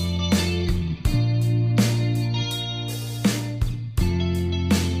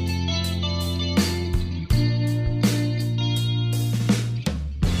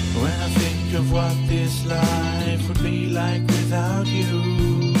 When I think of what this life would be like without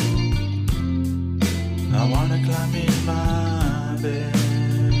you, I wanna climb in my bed.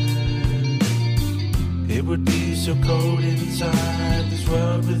 It would be so cold inside this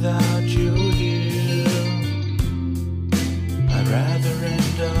world without you here. I'd rather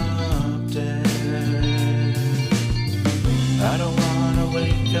end up dead. I don't wanna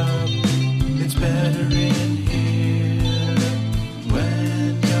wake up, it's better in here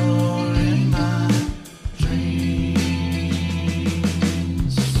when you're in my dreams.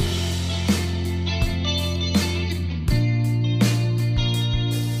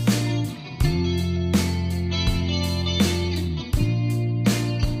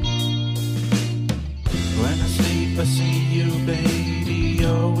 When I sleep, I see you, baby,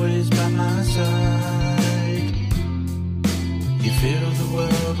 always by my side. You fill the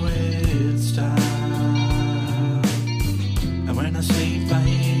world with style. And when I sleep, I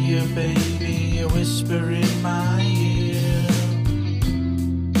hear you, baby, a whisper in my ear.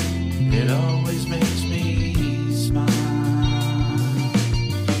 It always makes me smile.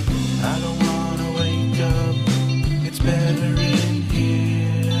 I don't wanna wake up, it's better in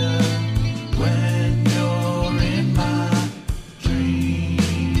here when you're in my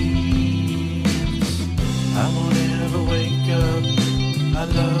dreams. I won't ever wake up, I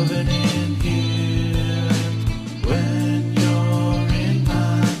love it in here when you're in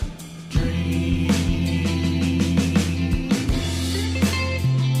my dreams.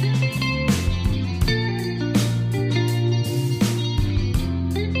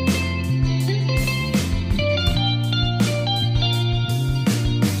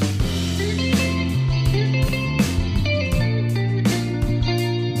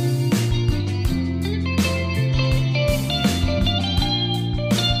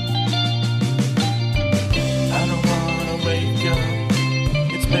 I don't wanna wake up,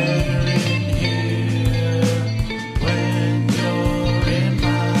 it's better in here when you're in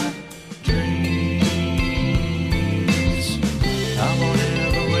my dreams. I won't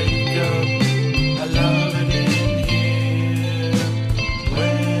ever wake up, I love it in here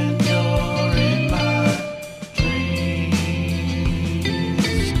when you're in my dreams.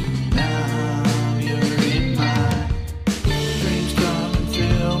 Now you're in my dreams, come and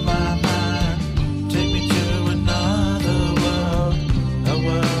fill my mind. Take me to another world, a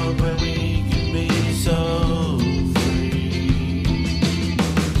world where we can be so free.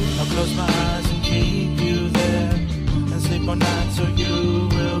 I'll close my eyes and keep you there, and sleep all night so you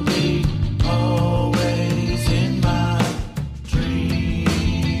will be always in my dreams.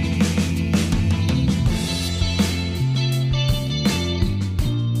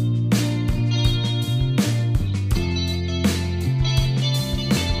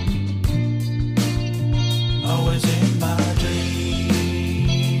 Always in my dreams.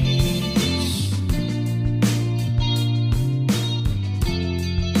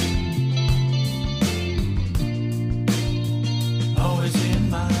 Always in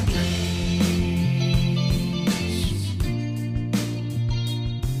my dreams.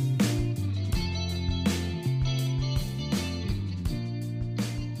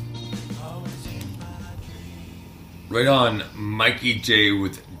 Always in my dreams. Right on, Mikey J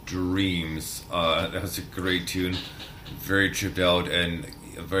with Dreams. That was a great tune. very tripped out and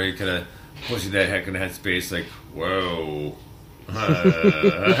very kind of pushing that head kind of headspace, like whoa.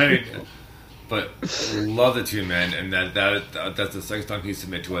 But love the tune, man, and that's the second song he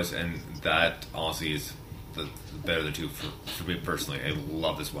submitted to us, and that honestly is the better of the two for me personally. I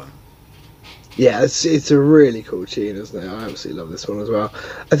love this one. Yeah, it's a really cool tune, isn't it? I absolutely love this one as well.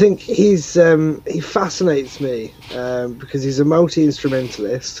 I think he fascinates me because he's a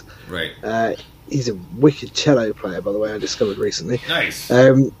multi-instrumentalist. Right. He's a wicked cello player, by the way, I discovered recently. Nice.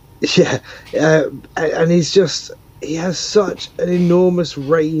 And he has such an enormous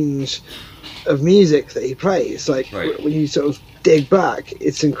range of music that he plays. Like when you sort of dig back,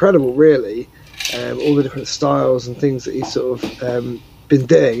 it's incredible, really. All the different styles and things that he's sort of been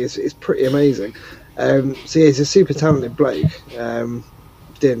doing is pretty amazing. So yeah, he's a super talented bloke,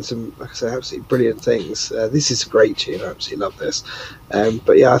 doing some, like I say, absolutely brilliant things. This is a great tune. I absolutely love this.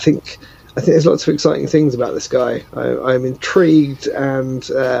 But yeah, I think there's lots of exciting things about this guy. I'm intrigued and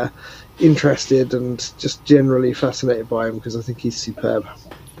interested and just generally fascinated by him because I think he's superb.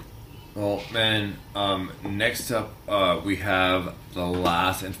 Well, man, next up we have the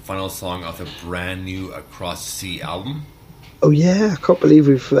last and final song of the brand new Across the Sea album. Oh yeah, I can't believe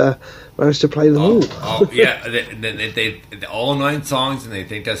we've managed to play them all. Oh yeah, they all 9 songs, and they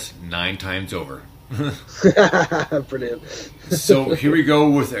think that's 9 times over. Brilliant. So here we go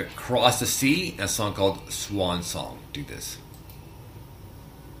with Across the Sea, a song called Swan Song. Do this.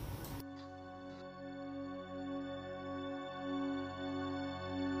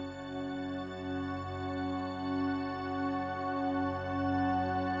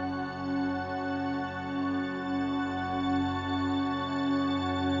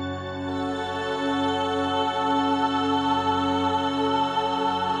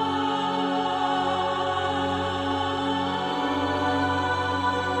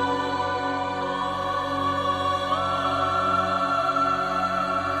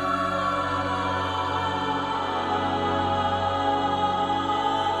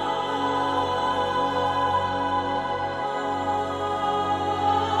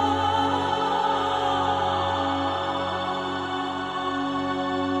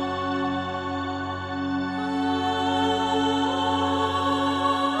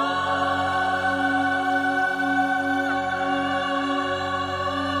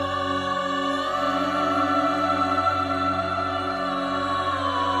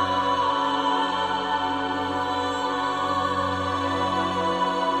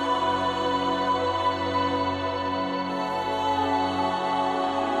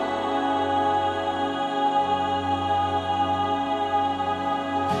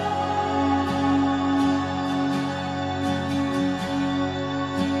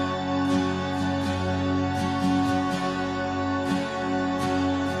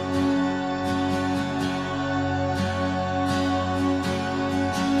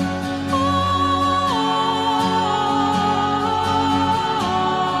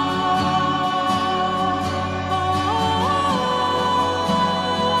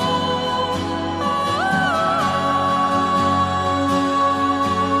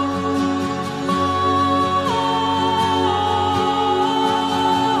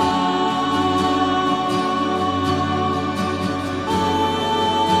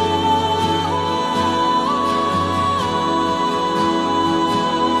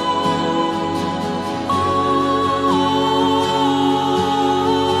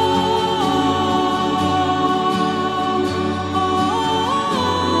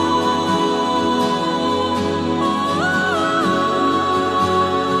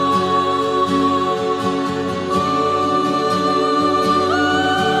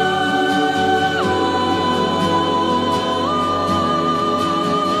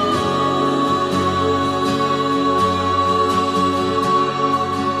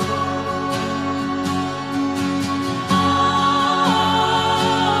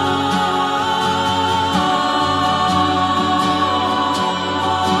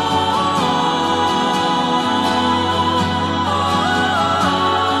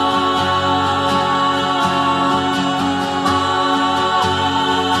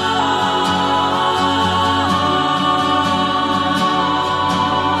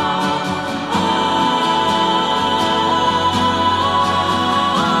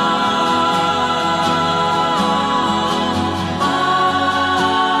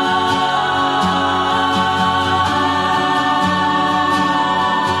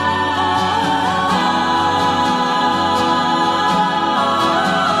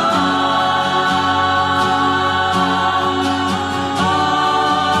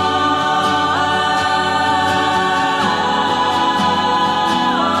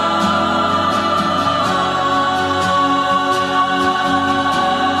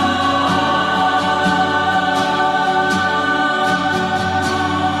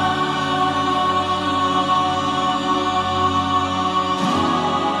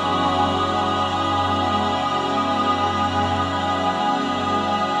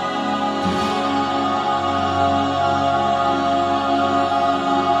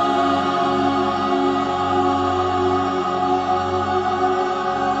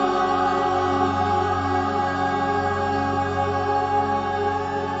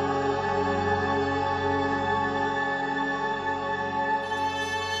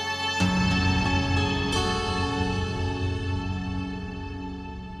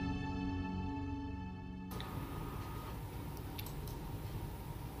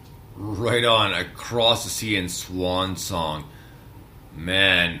 Right On, Across the Sea and Swan Song.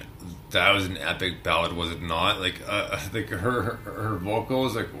 Man, that was an epic ballad, was it not? Like her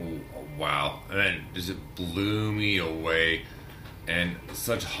vocals, like, wow. And just it blew me away. And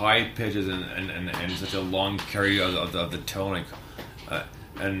such high pitches and such a long carry of the tone. Like,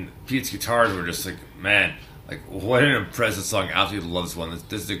 and Pete's guitars were just like, man, like, what an impressive song. Absolutely love this one.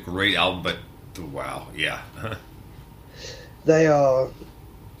 This is a great album, but wow, yeah. They are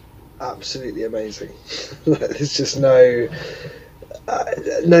absolutely amazing. There's just no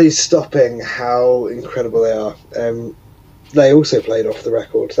stopping how incredible they are. They also played off the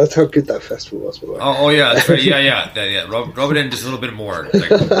record. That's how good that festival was, by the way. Oh yeah, that's right. Yeah. Rub it in just a little bit more. Like,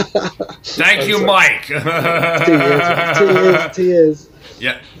 thank you, Mike. 2 years.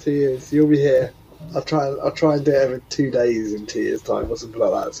 Yeah. 2 years. You'll be here. I'll try and do it every 2 days in 2 years' time or something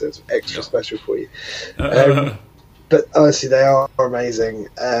like that. So it's extra special for you. But honestly, they are amazing.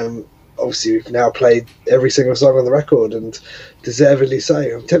 Obviously, we've now played every single song on the record, and deservedly so.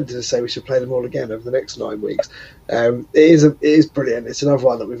 I'm tempted to say we should play them all again over the next 9 weeks. It is brilliant. It's another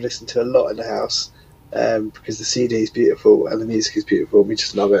one that we've listened to a lot in the house because the CD is beautiful and the music is beautiful. We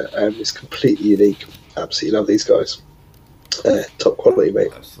just love it. It's completely unique. Absolutely love these guys. Top quality,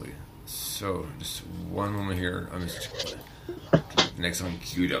 mate. Absolutely. So, just one moment here. I'm just the next one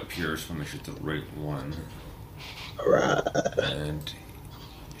queued up here, so make sure it's the right one. All right. And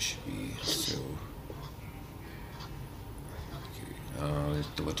it should be so. Okay,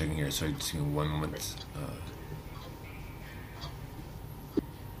 just double checking here. So just give me 1 moment.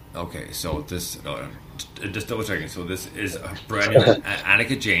 Okay, so this just double checking. So this is a brand new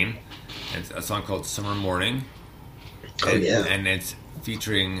Annika Jane. It's a song called "Summer Morning." And it's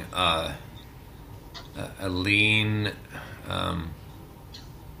featuring Aline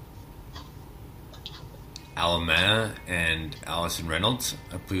Alamana and Allison Reynolds.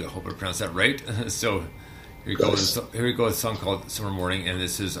 I hope I pronounced that right. So here we go. Here we go with a song called "Summer Morning," and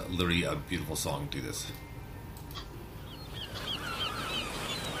this is literally a beautiful song. Do this.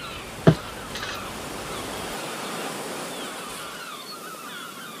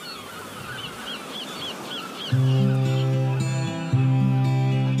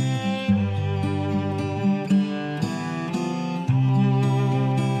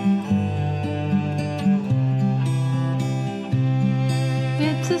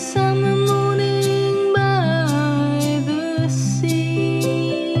 It's a summer morning by the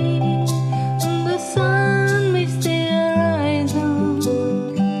sea, and the sun meets the horizon.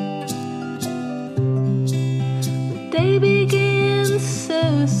 The day begins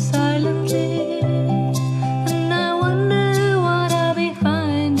so silently, and I wonder what I'll be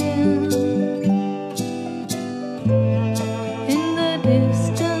finding. In the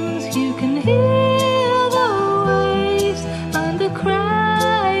distance you can hear the waves and the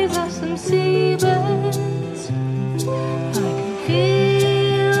cries of some seabirds. I can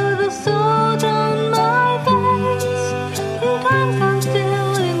feel the salt on my face, and time stands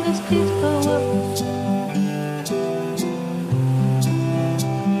still in this peaceful world.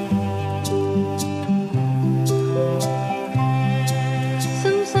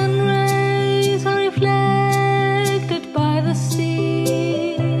 Some sun rays are reflected by the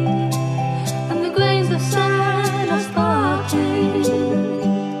sea, and the grains of sand are sparkling.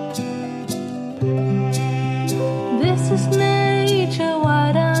 This is nature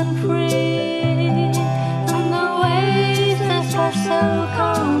wide and free, and the waves that splash so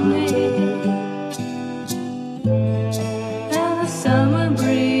calmly, and the summer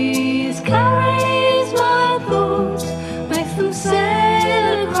breeze carries my thoughts, makes them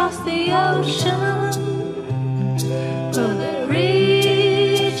sail across the ocean. Will they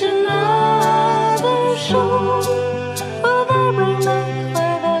reach another shore? Will they bring back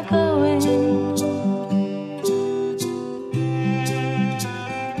where they're going?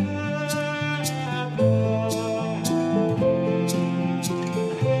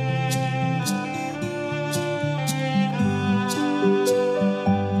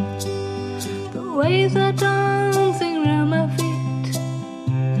 The waves are dancing round my feet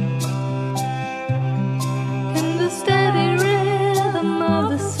in the steady rhythm of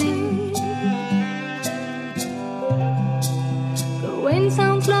the sea. The wind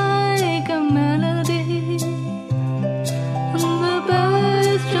sounds like a melody, and the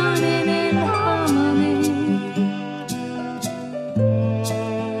birds joining in harmony.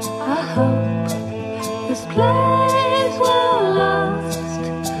 I hope this place will last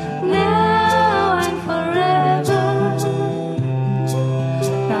now and forever.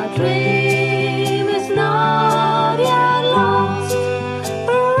 Our dream is not yet lost.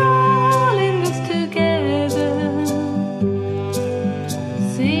 We're all in this together.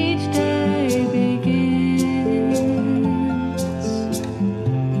 each day begins.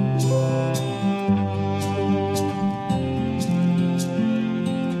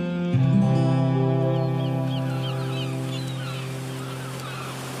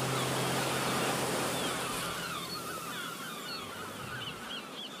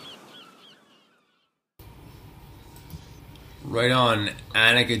 Right on,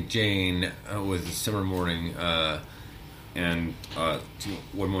 Annika Jane with Summer Morning, and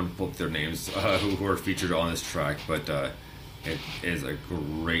one more to pull up their names who are featured on this track, but it is a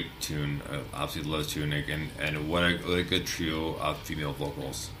great tune. I absolutely love this tune, and what a good trio of female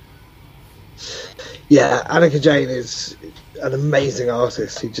vocals. Yeah, Annika Jane is an amazing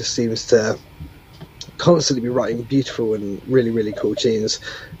artist who just seems to constantly be writing beautiful and really, really cool tunes.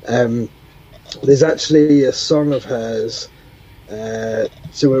 There's actually a song of hers.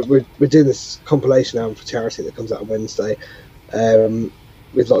 So we're doing this compilation album for charity that comes out on Wednesday,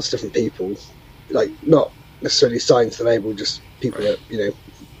 with lots of different people, like not necessarily signed to the label, just people that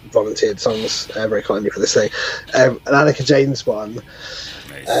volunteered songs very kindly for this thing. And Annika Jane's one,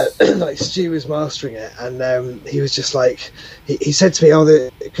 like Stu was mastering it, and he was just like, he said to me,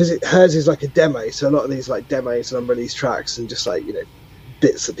 because hers is like a demo, so a lot of these like demos and unreleased tracks and just like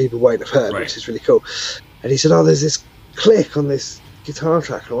bits that people won't have heard, which is really cool. And he said, there's this click on this guitar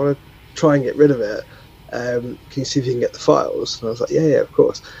track, I want to try and get rid of it. Can you see if you can get the files? And I was like, yeah, of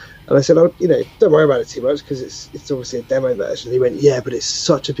course. And I said, don't worry about it too much because it's obviously a demo version. And he went, yeah, but it's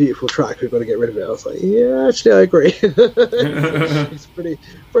such a beautiful track, we've got to get rid of it. I was like, yeah, actually, I agree. It's pretty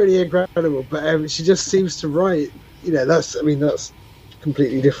incredible. But she just seems to write, that's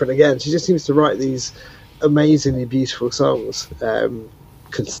completely different again. She just seems to write these amazingly beautiful songs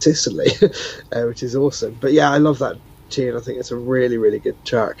consistently, which is awesome. But yeah, I love that tune. I think it's a really, really good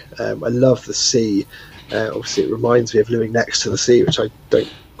track. I love the sea. Obviously, it reminds me of living next to the sea, which I don't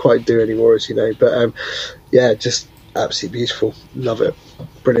quite do anymore, as you know. But yeah, just absolutely beautiful. Love it.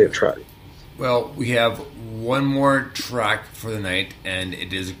 Brilliant track. Well, we have one more track for the night, and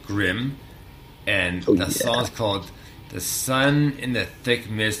it is Grim, and the song's called "The Sun in the Thick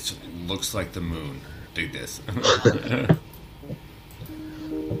Mist Looks Like the Moon." Dig this.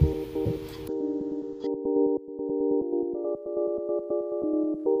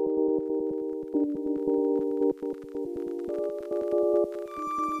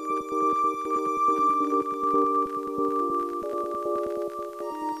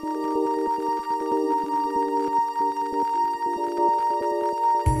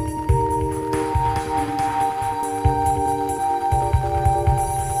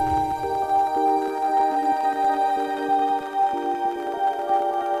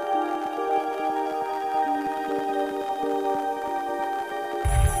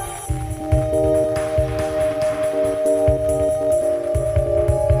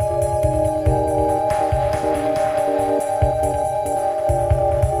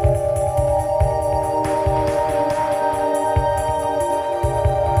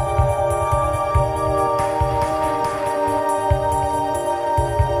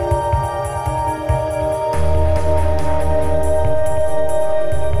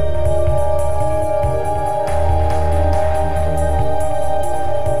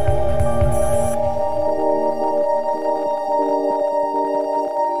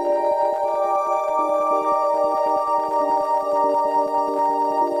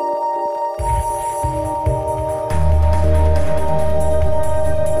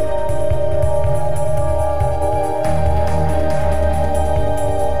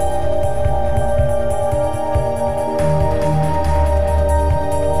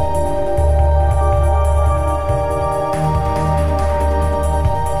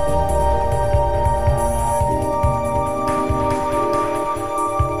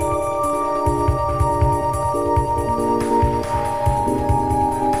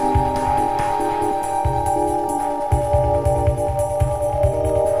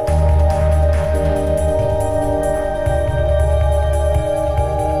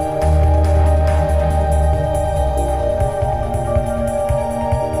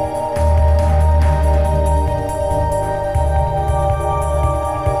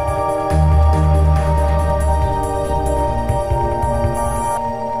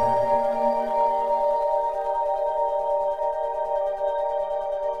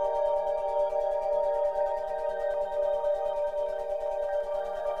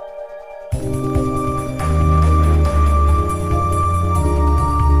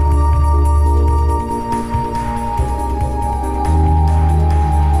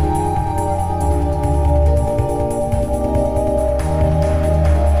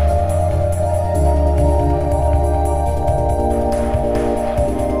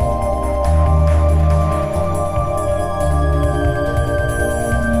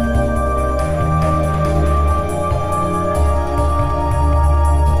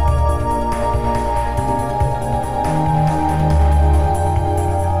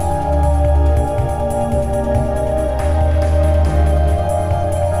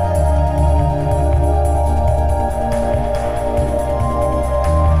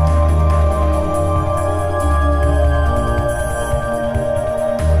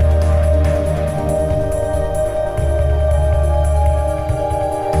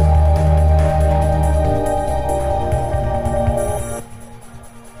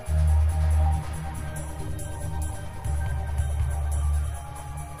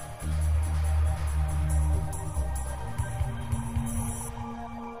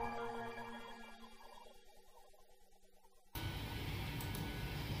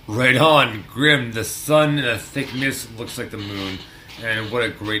 Right on, Grim. The sun and the thick mist looks like the moon. And what a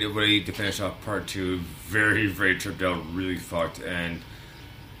great way to finish off part 2. Very, very tripped out, really fucked. And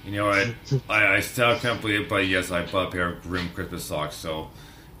you know what? I still can't believe it, but yes, I bought a pair of Grim Christmas socks. So,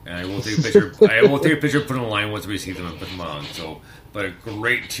 and I will take a picture. I will take a picture, put it online once we see them and put them on. So, but a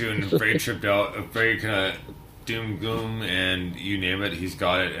great tune, very tripped out, a very kind of doom gloom, and you name it, he's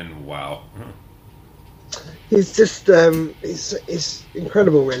got it. And wow. He's just it's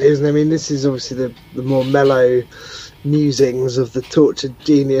incredible, really, isn't it? I mean, this is obviously the more mellow musings of the tortured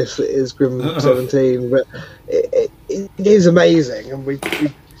genius that is Grim 17, but it is amazing. And we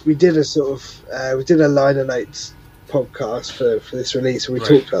did a sort of we did a liner notes podcast for this release, where we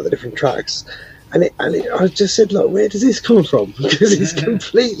talked about the different tracks. And I just said, look, where does this come from? Because it's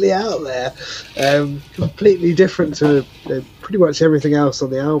completely out there, completely different to pretty much everything else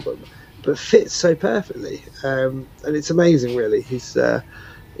on the album, but fits so perfectly. And it's amazing, really. He's,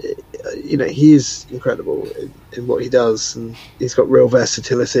 he is incredible in what he does, and he's got real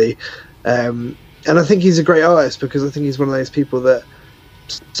versatility. And I think he's a great artist, because I think he's one of those people that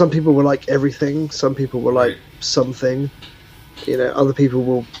some people will like everything, some people will like something. Other people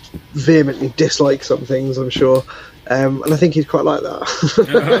will vehemently dislike some things, I'm sure. And I think he's quite like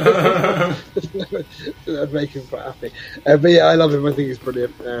that. That'd make him quite happy. But yeah, I love him. I think he's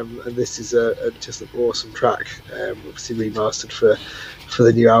brilliant. And this is just an awesome track, obviously remastered for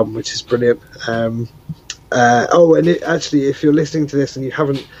the new album, which is brilliant. And actually, if you're listening to this and you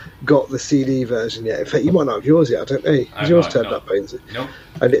haven't got the CD version yet, in fact, you might not have yours yet, I don't know. Has yours turned up, Ainsley? No.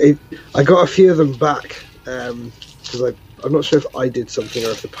 I got a few of them back, because I'm not sure if I did something or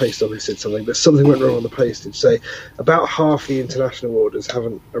if the post office did something, but something went wrong on the postage. So about half the international orders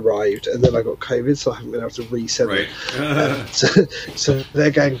haven't arrived, and then I got COVID, so I haven't been able to resend them. So they're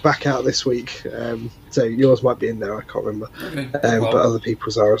going back out this week. So yours might be in there, I can't remember. Okay. But other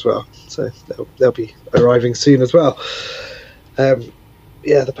people's are as well. So they'll be arriving soon as well.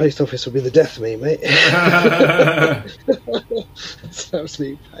 Yeah, the post office will be the death of me, mate. It's an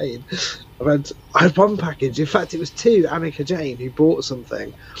absolute pain. I had one package. In fact, it was two. Annika Jane, who bought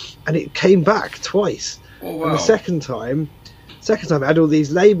something, and it came back twice. Oh, wow. And the second time it had all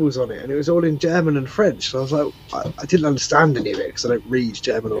these labels on it, and it was all in German and French. So I was like, I didn't understand any of it because I don't read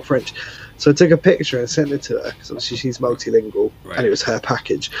German or French. So I took a picture and sent it to her, because obviously she's multilingual, and it was her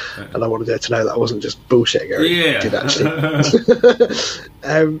package, and I wanted her to know that I wasn't just bullshitting her. Yeah. I did actually.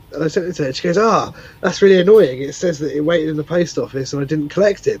 And I sent it to her, and she goes, that's really annoying. It says that it waited in the post office and I didn't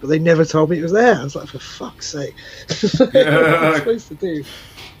collect it, but they never told me it was there. I was like, for fuck's sake. What am I supposed to do?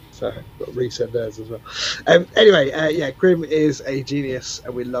 So I've got to resend theirs as well. Anyway, Grim is a genius,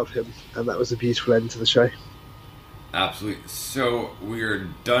 and we love him, and that was a beautiful end to the show. Absolutely. So we're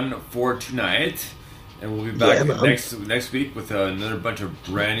done for tonight, and we'll be back next week with another bunch of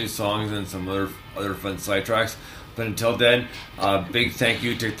brand new songs and some other fun sidetracks. But until then, big thank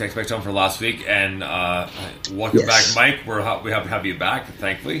you to Tex Back for last week, and welcome back, Mike. We're happy to have you back,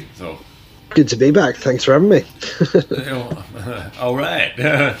 thankfully. So good to be back. Thanks for having me. All right.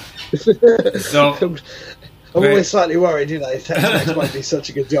 So I'm always slightly worried, Tex might be such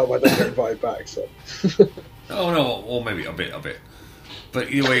a good job I don't get invited back. So. Oh no, well maybe a bit. But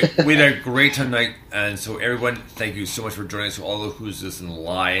either way, we had a great time tonight, and so everyone, thank you so much for joining us. To all of who's listening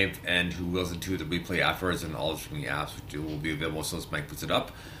live and who will listen to the replay afterwards, and all the streaming apps which will be available so Mike puts it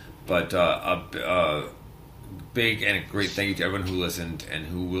up. But a big and a great thank you to everyone who listened and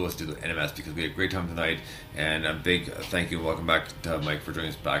who will listen to the NMS, because we had a great time tonight. And a big thank you and welcome back to Mike for joining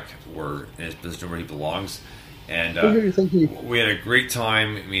us back in his position where he belongs. And thank you. We had a great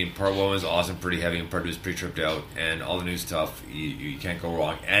time. I mean, part 1 was awesome, pretty heavy, and part 2 was pretty tripped out. And all the new stuff, you can't go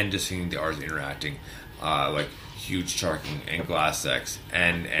wrong. And just seeing the artists interacting, like Huge Charking and Glass Sex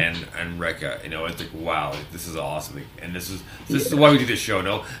and Rekka. It's like, wow, this is awesome. And this is why we do this show.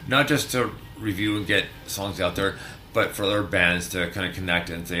 Not just to review and get songs out there, but for other bands to kind of connect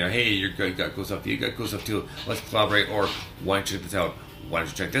and say, hey, you're good, you got cool stuff, you got cool stuff too. Let's collaborate. Or why don't you check this out? Why don't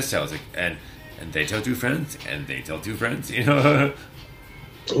you check this out? It's like, and they tell two friends, and they tell two friends, Well,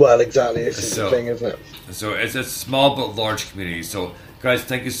 exactly. This is the thing, isn't it? So it's a small but large community. So, guys,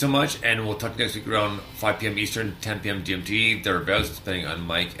 thank you so much, and we'll talk next week around 5 p.m. Eastern, 10 p.m. GMT. Thereabouts, depending on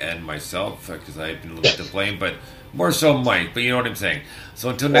Mike and myself, because I've been a little bit to blame, but more so Mike. But you know what I'm saying. So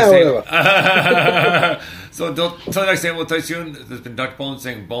until next time. Until next time, we'll talk soon. This has been Dr. Bones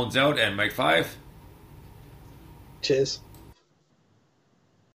saying Bones out, and Mike 5. Cheers.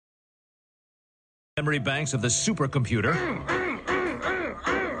 Memory banks of the supercomputer.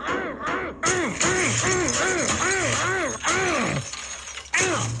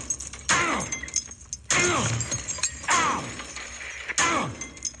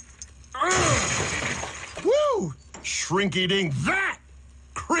 shrinky-dink that!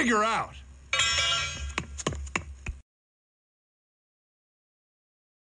 Krieger out!